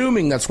 I'm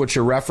assuming that's what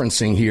you're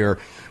referencing here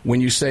when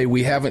you say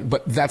we haven't,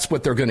 but that's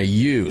what they're going to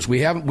use.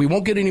 We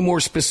won't get any more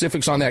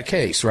specifics on that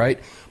case, right?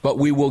 But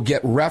we will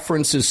get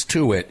references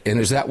to it. And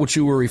is that what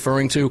you were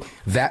referring to?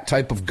 That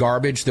type of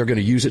garbage, they're going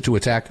to use it to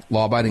attack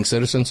law-abiding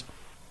citizens?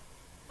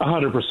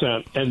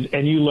 100%.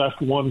 And you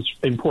left one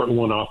important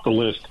one off the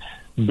list.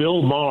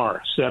 Bill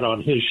Maher said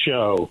on his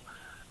show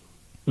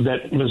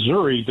that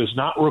Missouri does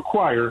not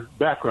require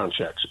background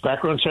checks.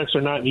 Background checks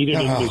are not needed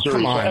in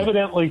Missouri. So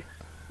evidently,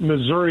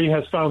 Missouri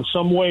has found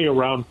some way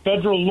around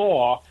federal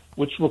law,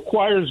 which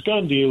requires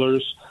gun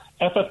dealers,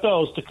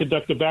 FFLs, to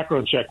conduct a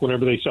background check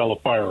whenever they sell a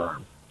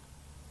firearm.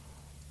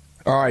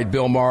 All right,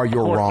 Bill Maher,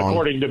 you're wrong.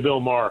 According to Bill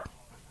Maher.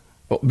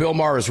 Well, Bill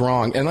Maher is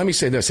wrong. And let me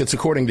say this. It's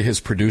according to his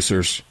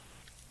producers.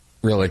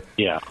 Really?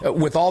 Yeah.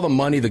 With all the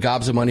money, the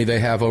gobs of money they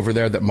have over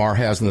there that Maher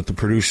has and that the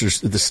producers,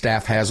 the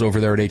staff has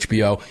over there at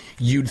HBO,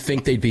 you'd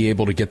think they'd be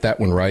able to get that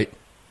one right.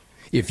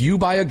 If you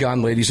buy a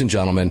gun, ladies and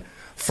gentlemen,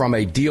 from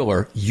a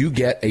dealer, you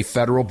get a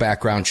federal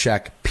background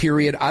check,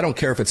 period. I don't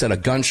care if it's at a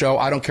gun show.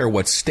 I don't care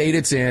what state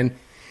it's in.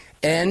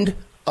 End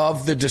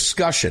of the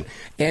discussion.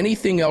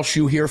 Anything else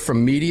you hear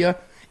from media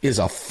is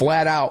a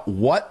flat-out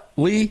what,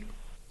 Lee?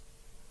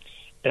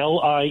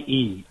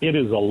 LIE. It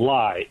is a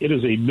lie. It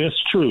is a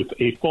mistruth,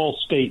 a false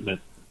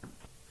statement.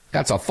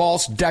 That's a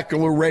false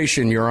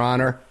declaration, Your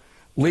Honor.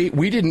 Lee,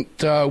 we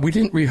didn't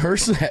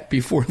rehearse that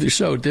before the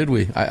show, did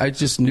we? I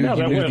just knew you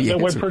knew the answer. That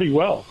went pretty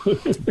well.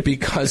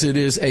 Because it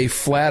is a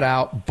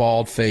flat-out,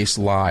 bald-faced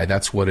lie.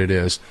 That's what it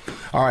is.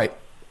 All right.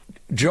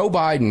 Joe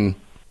Biden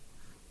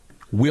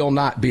will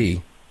not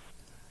be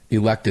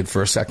elected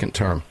for a second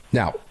term.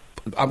 Now,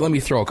 let me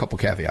throw a couple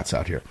caveats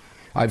out here.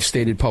 I've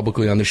stated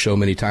publicly on this show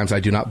many times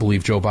I do not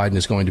believe Joe Biden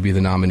is going to be the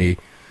nominee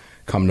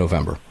come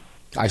November.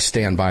 I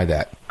stand by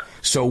that.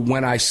 So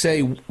when I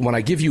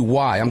give you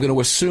why, I'm going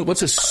to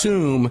let's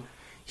assume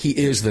he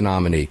is the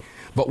nominee.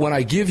 But when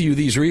I give you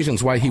these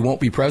reasons why he won't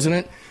be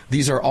president,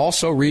 these are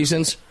also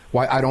reasons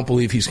why I don't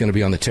believe he's going to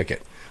be on the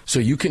ticket. So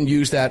you can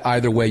use that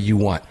either way you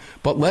want.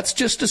 But let's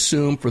just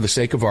assume, for the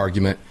sake of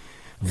argument,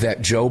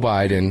 that Joe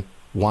Biden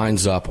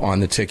winds up on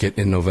the ticket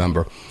in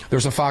November.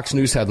 There's a Fox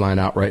News headline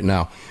out right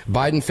now.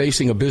 Biden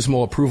facing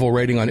abysmal approval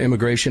rating on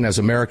immigration as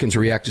Americans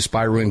react to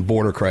spiraling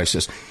border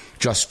crisis.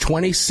 Just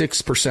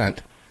 26%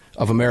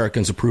 of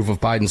Americans approve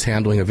of Biden's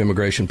handling of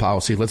immigration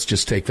policy. Let's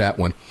just take that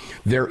one.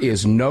 There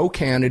is no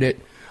candidate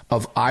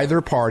of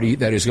either party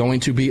that is going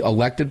to be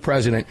elected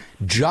president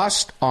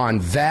just on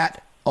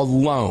that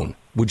alone.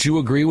 Would you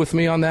agree with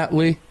me on that,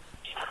 Lee?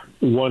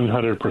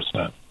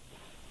 100%.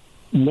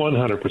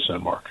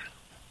 100%, Mark.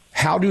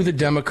 How do the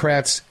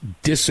Democrats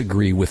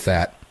disagree with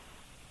that?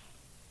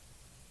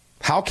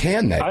 How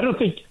can they? I don't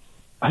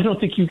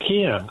think you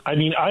can. I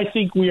mean, I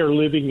think we are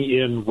living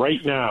in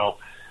right now,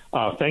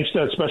 thanks to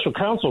that special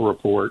counsel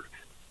report,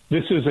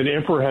 this is an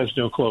emperor has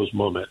no clothes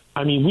moment.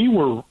 I mean, we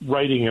were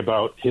writing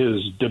about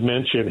his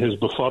dementia, his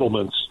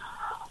befuddlements,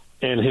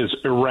 and his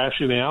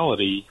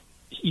irrationality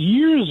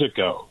years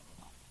ago.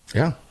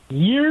 Yeah.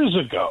 Years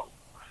ago.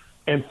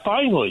 And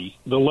finally,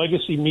 the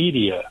legacy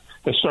media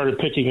has started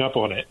picking up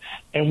on it.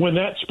 And when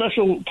that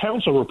special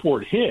counsel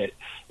report hit,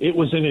 it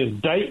was an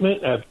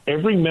indictment of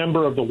every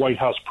member of the White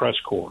House press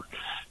corps,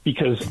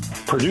 because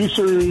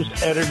producers,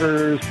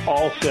 editors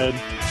all said,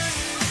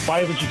 why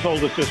haven't you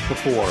told us this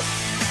before?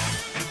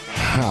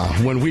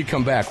 When we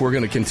come back, we're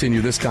going to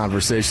continue this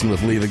conversation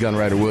with Lee the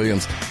Gunwriter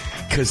Williams,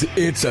 because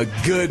it's a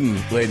good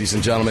one, ladies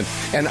and gentlemen.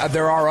 And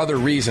there are other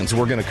reasons.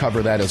 We're going to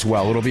cover that as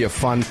well. It'll be a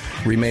fun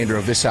remainder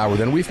of this hour.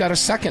 Then we've got a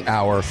second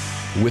hour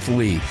with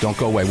Lee. Don't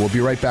go away. We'll be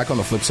right back on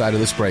the flip side of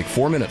this break,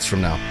 4 minutes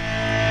from now.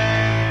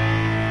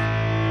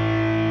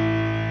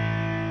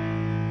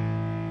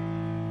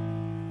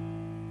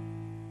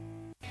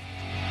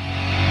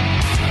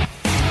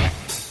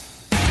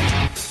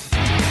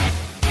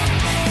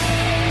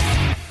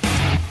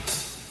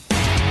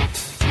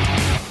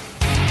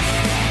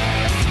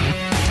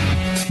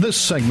 This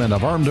segment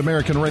of Armed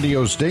American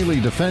Radio's Daily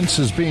Defense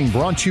is being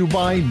brought to you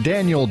by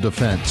Daniel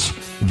Defense.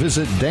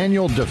 Visit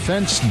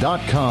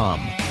DanielDefense.com.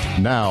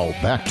 Now,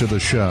 back to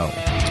the show.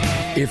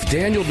 If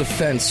Daniel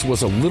Defense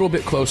was a little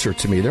bit closer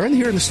to me, they're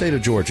here in the state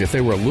of Georgia. If they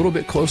were a little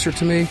bit closer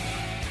to me,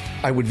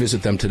 I would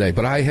visit them today.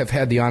 But I have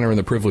had the honor and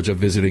the privilege of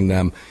visiting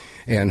them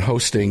and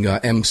hosting,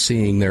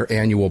 emceeing their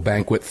annual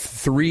banquet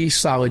 3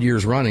 solid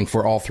years running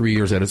for all 3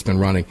 years that it's been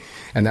running.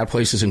 And that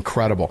place is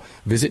incredible.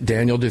 Visit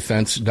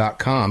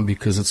DanielDefense.com,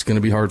 because it's going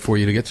to be hard for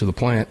you to get to the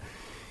plant.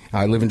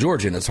 I live in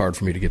Georgia, and it's hard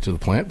for me to get to the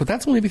plant, but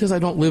that's only because I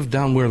don't live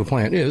down where the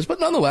plant is. But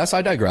nonetheless,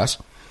 I digress.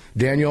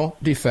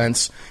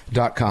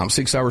 DanielDefense.com.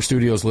 6 Hour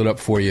Studios lit up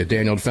for you.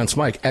 Daniel Defense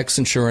Mike, X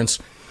Insurance,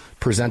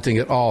 presenting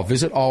it all.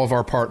 Visit all of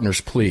our partners,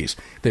 please.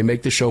 They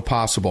make the show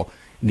possible.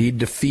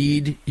 Need to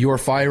feed your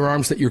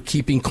firearms that you're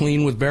keeping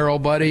clean with Barrel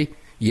Buddy?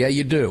 Yeah,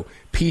 you do.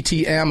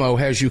 PT Ammo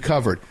has you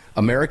covered.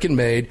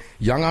 American-made,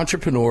 young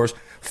entrepreneurs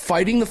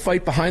fighting the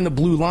fight behind the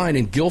blue line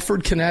in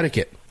Guilford,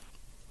 Connecticut.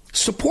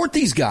 Support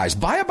these guys.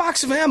 Buy a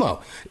box of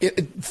ammo.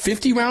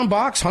 50-round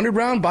box,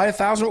 100-round, buy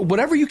 1,000,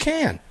 whatever you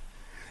can.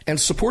 And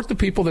support the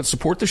people that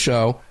support the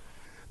show,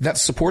 that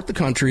support the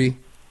country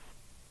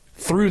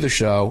through the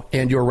show,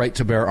 and your right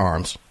to bear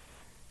arms.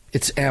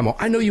 It's ammo.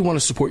 I know you want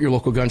to support your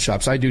local gun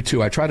shops. I do,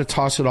 too. I try to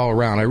toss it all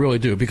around. I really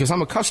do, because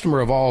I'm a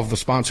customer of all of the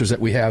sponsors that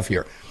we have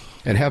here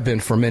and have been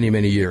for many,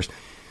 many years.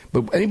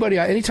 But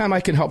anytime I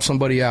can help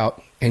somebody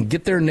out and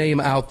get their name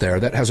out there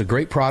that has a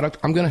great product,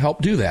 I'm going to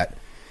help do that.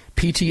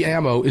 PT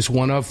Ammo is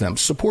one of them.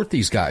 Support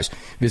these guys.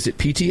 Visit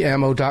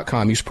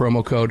PTAmmo.com. Use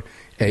promo code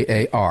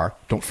AAR.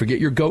 Don't forget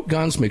your GOAT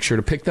guns. Make sure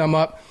to pick them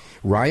up.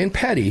 Ryan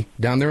Petty,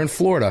 down there in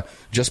Florida,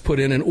 just put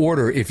in an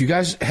order. If you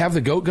guys have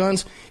the GOAT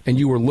guns and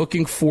you were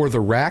looking for the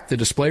rack, the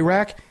display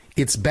rack,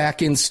 it's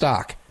back in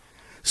stock.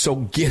 So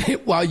get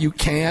it while you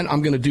can.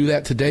 I'm going to do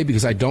that today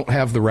because I don't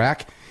have the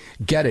rack.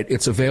 Get it.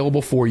 It's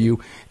available for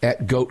you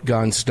at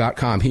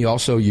goatguns.com. He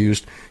also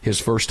used his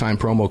first-time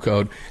promo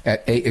code,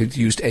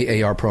 used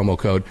AAR promo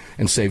code,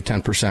 and saved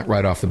 10%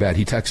 right off the bat.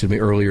 He texted me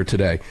earlier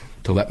today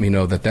to let me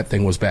know that that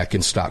thing was back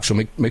in stock. So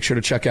make sure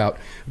to check out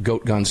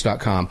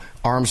goatguns.com,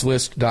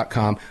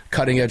 armslist.com.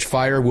 Cutting Edge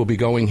Fire will be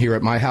going here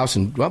at my house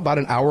in about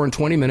an hour and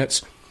 20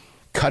 minutes.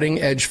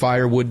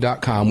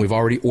 CuttingEdgeFirewood.com. We've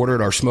already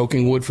ordered our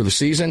smoking wood for the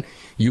season.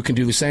 You can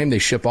do the same. They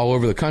ship all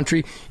over the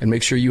country. And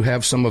make sure you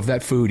have some of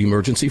that food,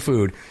 emergency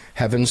food,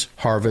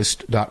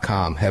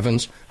 HeavensHarvest.com.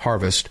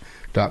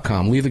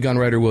 HeavensHarvest.com. Lee the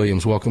Gunwriter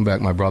Williams, welcome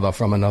back, my brother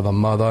from another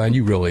mother, and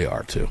you really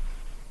are, too.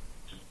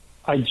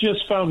 I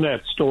just found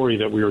that story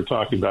that we were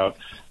talking about.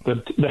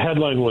 The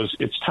headline was,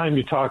 "It's time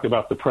to talk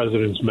about the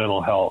president's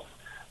mental health."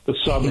 The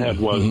subhead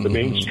was,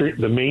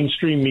 the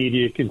mainstream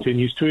media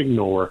continues to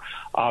ignore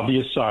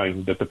obvious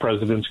sign that the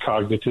president's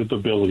cognitive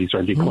abilities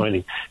are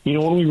declining. You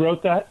know when we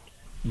wrote that?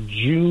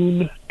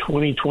 June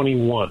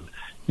 2021,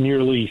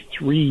 nearly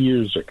 3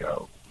 years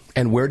ago.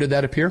 And where did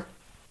that appear?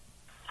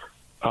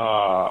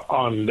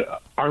 On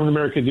Armed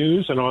American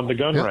News and on The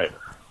Gunwriter.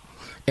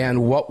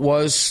 And what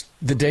was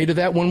the date of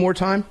that one more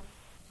time?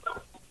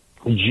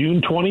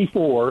 June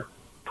 24,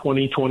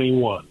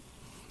 2021.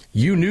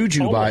 You knew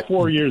Joe Biden. Almost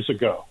 4 years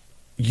ago.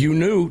 You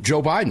knew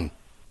Joe Biden.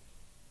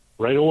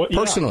 Right away.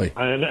 Personally.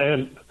 Yeah.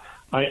 And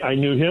I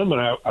knew him,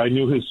 and I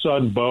knew his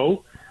son,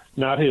 Bo,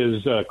 not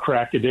his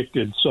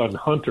crack-addicted son,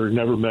 Hunter.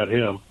 Never met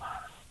him.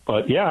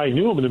 But, yeah, I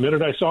knew him. And the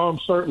minute I saw him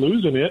start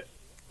losing it,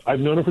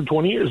 I've known him for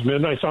 20 years. The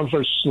minute I saw him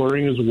start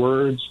slurring his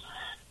words,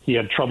 he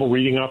had trouble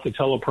reading off the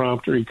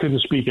teleprompter. He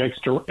couldn't speak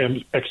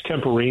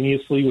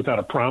extemporaneously without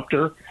a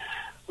prompter.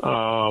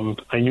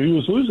 I knew he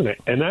was losing it.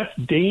 And that's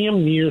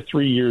damn near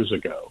 3 years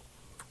ago.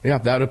 Yeah,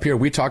 that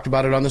appeared. We talked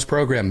about it on this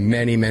program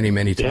many, many,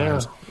 many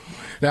times. Yeah.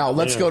 Now,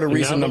 let's go to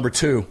reason number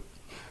 2.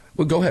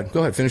 Well, go ahead.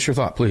 Go ahead. Finish your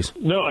thought, please.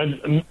 No,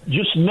 and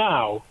just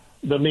now,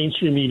 the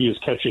mainstream media is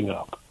catching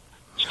up.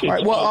 All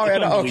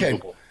right.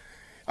 Okay.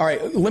 All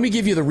right, let me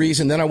give you the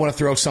reason, then I want to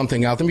throw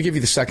something out. Let me give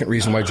you the second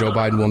reason why Joe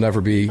Biden will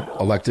never be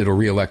elected or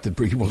reelected.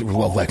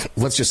 Well,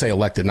 let's just say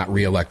elected, not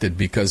reelected,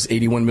 because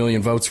 81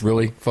 million votes,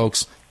 really,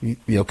 folks?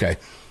 Okay.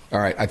 All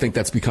right, I think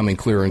that's becoming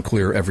clearer and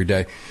clearer every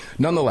day.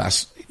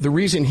 Nonetheless, the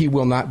reason he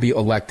will not be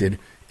elected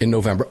in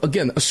November,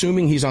 again,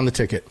 assuming he's on the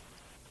ticket,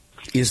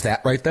 is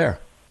that right there.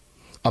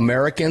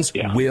 Americans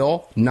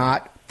will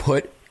not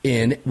put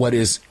in what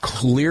is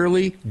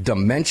clearly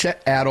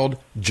dementia-addled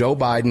Joe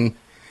Biden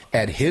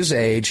at his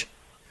age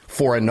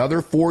for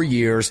another 4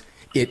 years.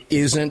 It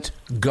isn't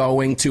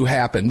going to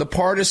happen. The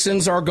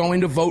partisans are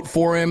going to vote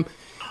for him.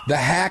 The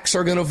hacks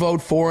are going to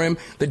vote for him.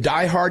 The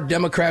diehard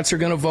Democrats are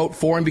going to vote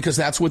for him because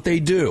that's what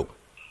they do.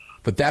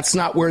 But that's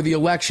not where the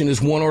election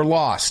is won or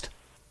lost.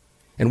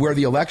 And where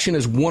the election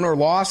is won or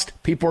lost,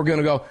 people are going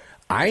to go,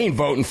 I ain't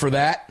voting for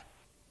that.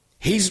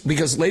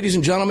 Because, ladies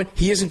and gentlemen,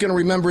 he isn't going to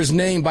remember his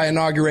name by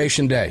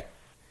Inauguration Day.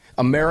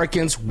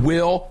 Americans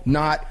will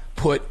not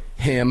put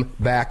him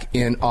back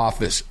in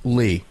office.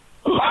 Lee.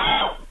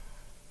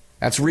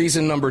 That's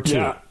reason number 2.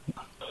 Yeah.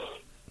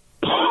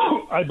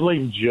 I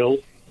blame Jill.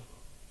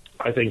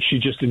 I think she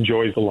just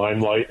enjoys the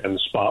limelight and the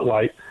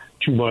spotlight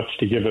too much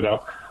to give it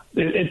up.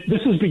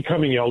 This is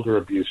becoming elder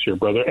abuse here,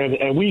 brother.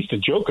 And we used to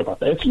joke about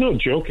that. It's no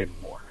joke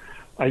anymore.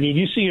 I mean,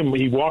 you see him,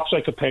 he walks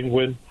like a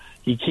penguin.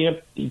 He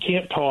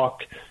can't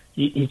talk.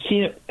 He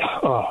can't.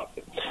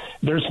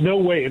 There's no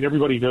way, and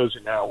everybody knows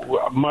it now.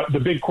 The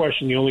big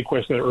question, the only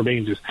question that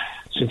remains is,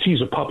 since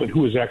he's a puppet,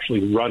 who is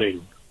actually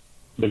running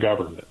the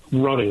government,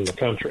 running the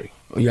country?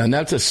 Yeah, and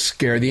that's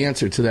the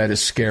answer to that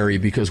is scary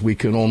because we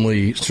can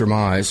only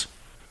surmise.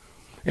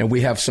 And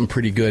we have some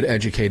pretty good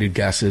educated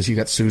guesses. You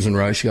got Susan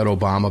Rice, you got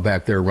Obama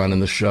back there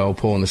running the show,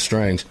 pulling the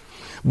strings.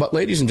 But,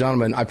 ladies and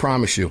gentlemen, I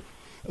promise you,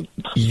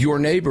 your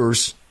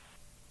neighbors,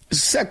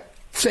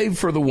 save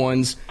for the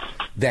ones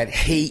that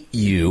hate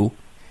you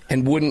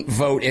and wouldn't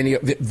vote any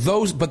of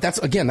those. But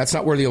that's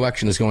not where the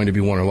election is going to be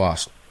won or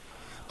lost.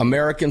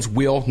 Americans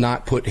will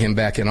not put him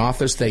back in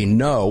office. They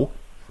know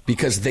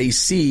because they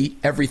see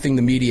everything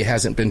the media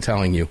hasn't been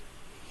telling you.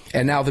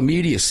 And now the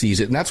media sees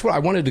it. And that's what I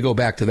wanted to go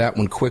back to that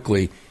one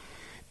quickly.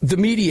 The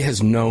media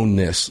has known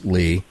this,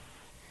 Lee.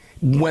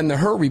 When the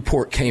Hur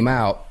report came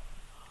out,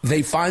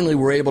 they finally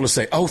were able to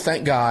say, oh,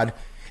 thank God.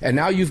 And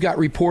now you've got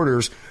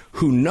reporters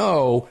who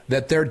know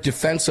that their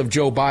defense of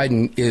Joe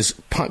Biden is,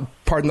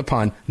 pardon the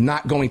pun,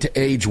 not going to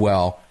age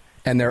well,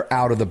 and they're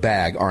out of the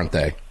bag, aren't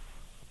they?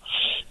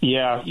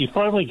 Yeah, you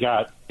finally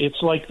got,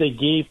 it's like they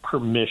gave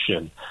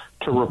permission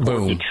to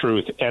report the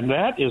truth. And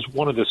that is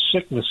one of the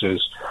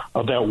sicknesses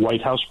of that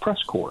White House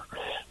press corps.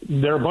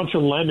 They're a bunch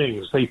of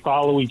lemmings. They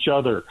follow each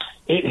other.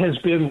 It has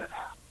been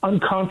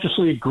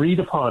unconsciously agreed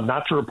upon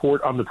not to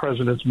report on the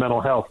president's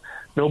mental health.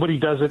 Nobody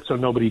does it, so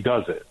nobody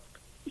does it.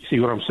 You see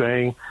what I'm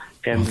saying?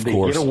 And they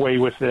get away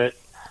with it,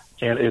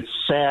 and it's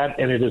sad,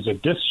 and it is a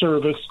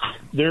disservice.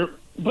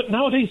 But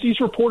nowadays, these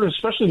reporters,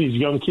 especially these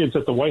young kids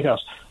at the White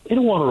House, they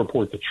don't want to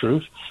report the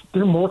truth.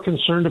 They're more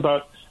concerned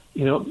about,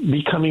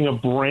 becoming a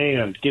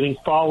brand, getting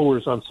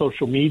followers on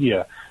social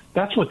media.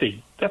 That's what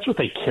they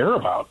care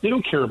about. They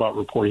don't care about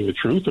reporting the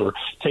truth or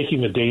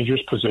taking the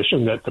dangerous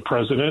position that the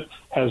president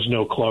has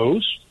no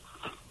clothes.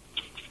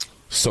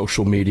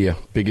 Social media,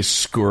 biggest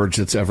scourge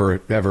that's ever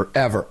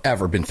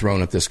been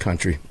thrown at this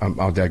country.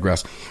 I'll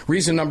digress.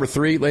 Reason number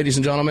 3, ladies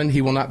and gentlemen,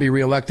 he will not be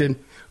reelected.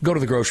 Go to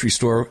the grocery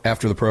store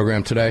after the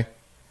program today,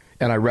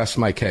 and I rest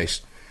my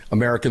case.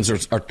 Americans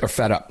are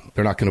fed up.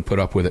 They're not going to put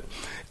up with it.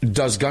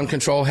 Does gun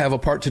control have a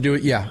part to do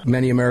it? Yeah.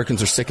 Many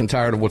Americans are sick and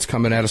tired of what's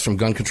coming at us from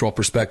gun control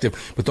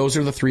perspective. But those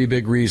are the 3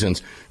 big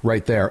reasons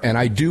right there. And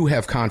I do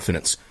have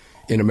confidence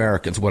in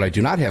Americans. What I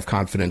do not have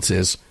confidence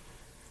is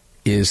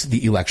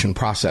the election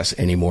process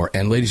anymore.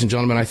 And ladies and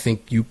gentlemen, I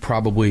think you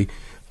probably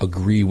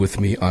agree with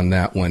me on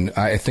that one.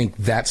 I think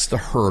that's the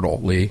hurdle,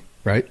 Lee,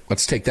 right?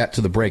 Let's take that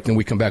to the break. Then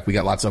we come back. We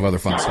got lots of other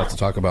fun stuff to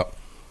talk about.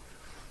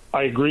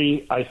 I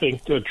agree. I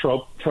think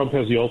Trump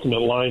has the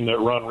ultimate line that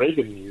Ron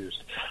Reagan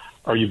used.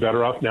 Are you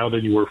better off now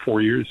than you were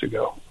 4 years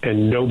ago?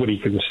 And nobody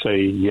can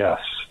say yes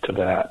to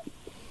that,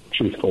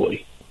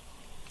 truthfully.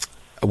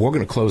 We're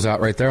going to close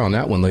out right there on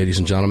that one, ladies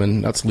and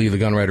gentlemen. That's Lee the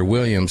Gunwriter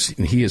Williams,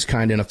 and he is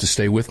kind enough to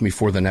stay with me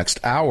for the next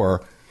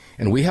hour,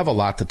 and we have a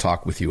lot to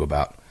talk with you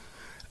about.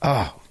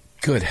 Oh,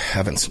 good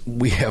heavens.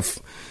 We have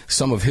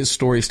some of his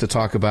stories to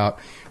talk about.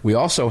 We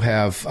also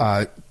have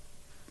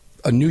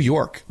New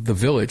York, the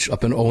Village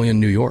up in Olean,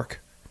 New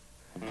York,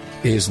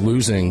 is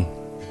losing...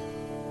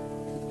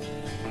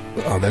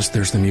 Oh,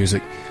 there's the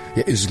music.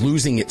 It is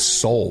losing its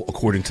soul,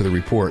 according to the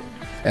report,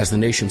 as the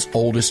nation's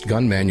oldest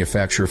gun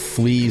manufacturer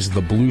flees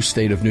the blue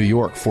state of New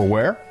York. For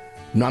where?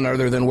 None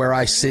other than where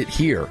I sit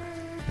here.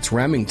 It's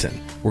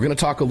Remington. We're going to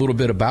talk a little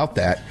bit about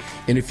that.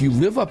 And if you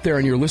live up there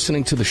and you're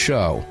listening to the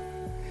show,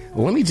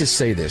 well, let me just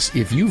say this.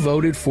 If you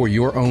voted for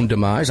your own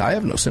demise, I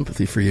have no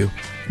sympathy for you.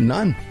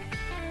 None.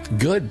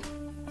 Good.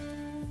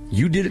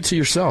 You did it to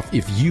yourself.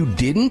 If you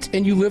didn't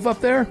and you live up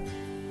there,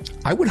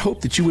 I would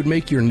hope that you would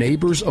make your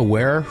neighbors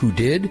aware who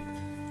did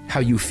how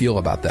you feel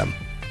about them.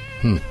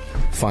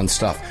 Fun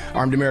stuff.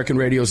 Armed American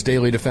Radio's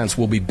Daily Defense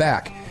will be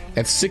back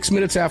At 6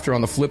 minutes after,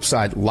 on the flip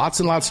side, lots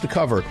and lots to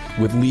cover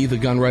with Lee the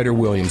Gunwriter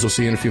Williams. We'll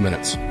see you in a few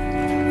minutes.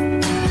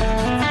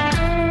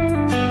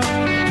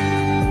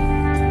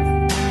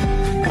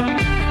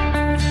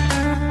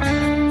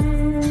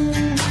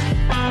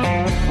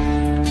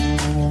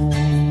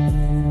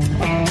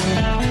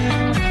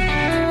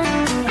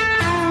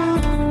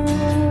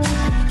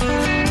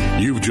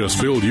 Just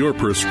filled your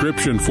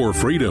prescription for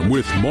freedom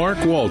with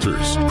Mark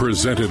Walters,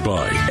 presented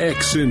by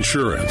X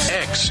Insurance.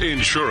 X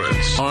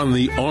Insurance on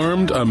the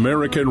Armed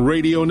American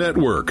Radio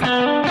Network.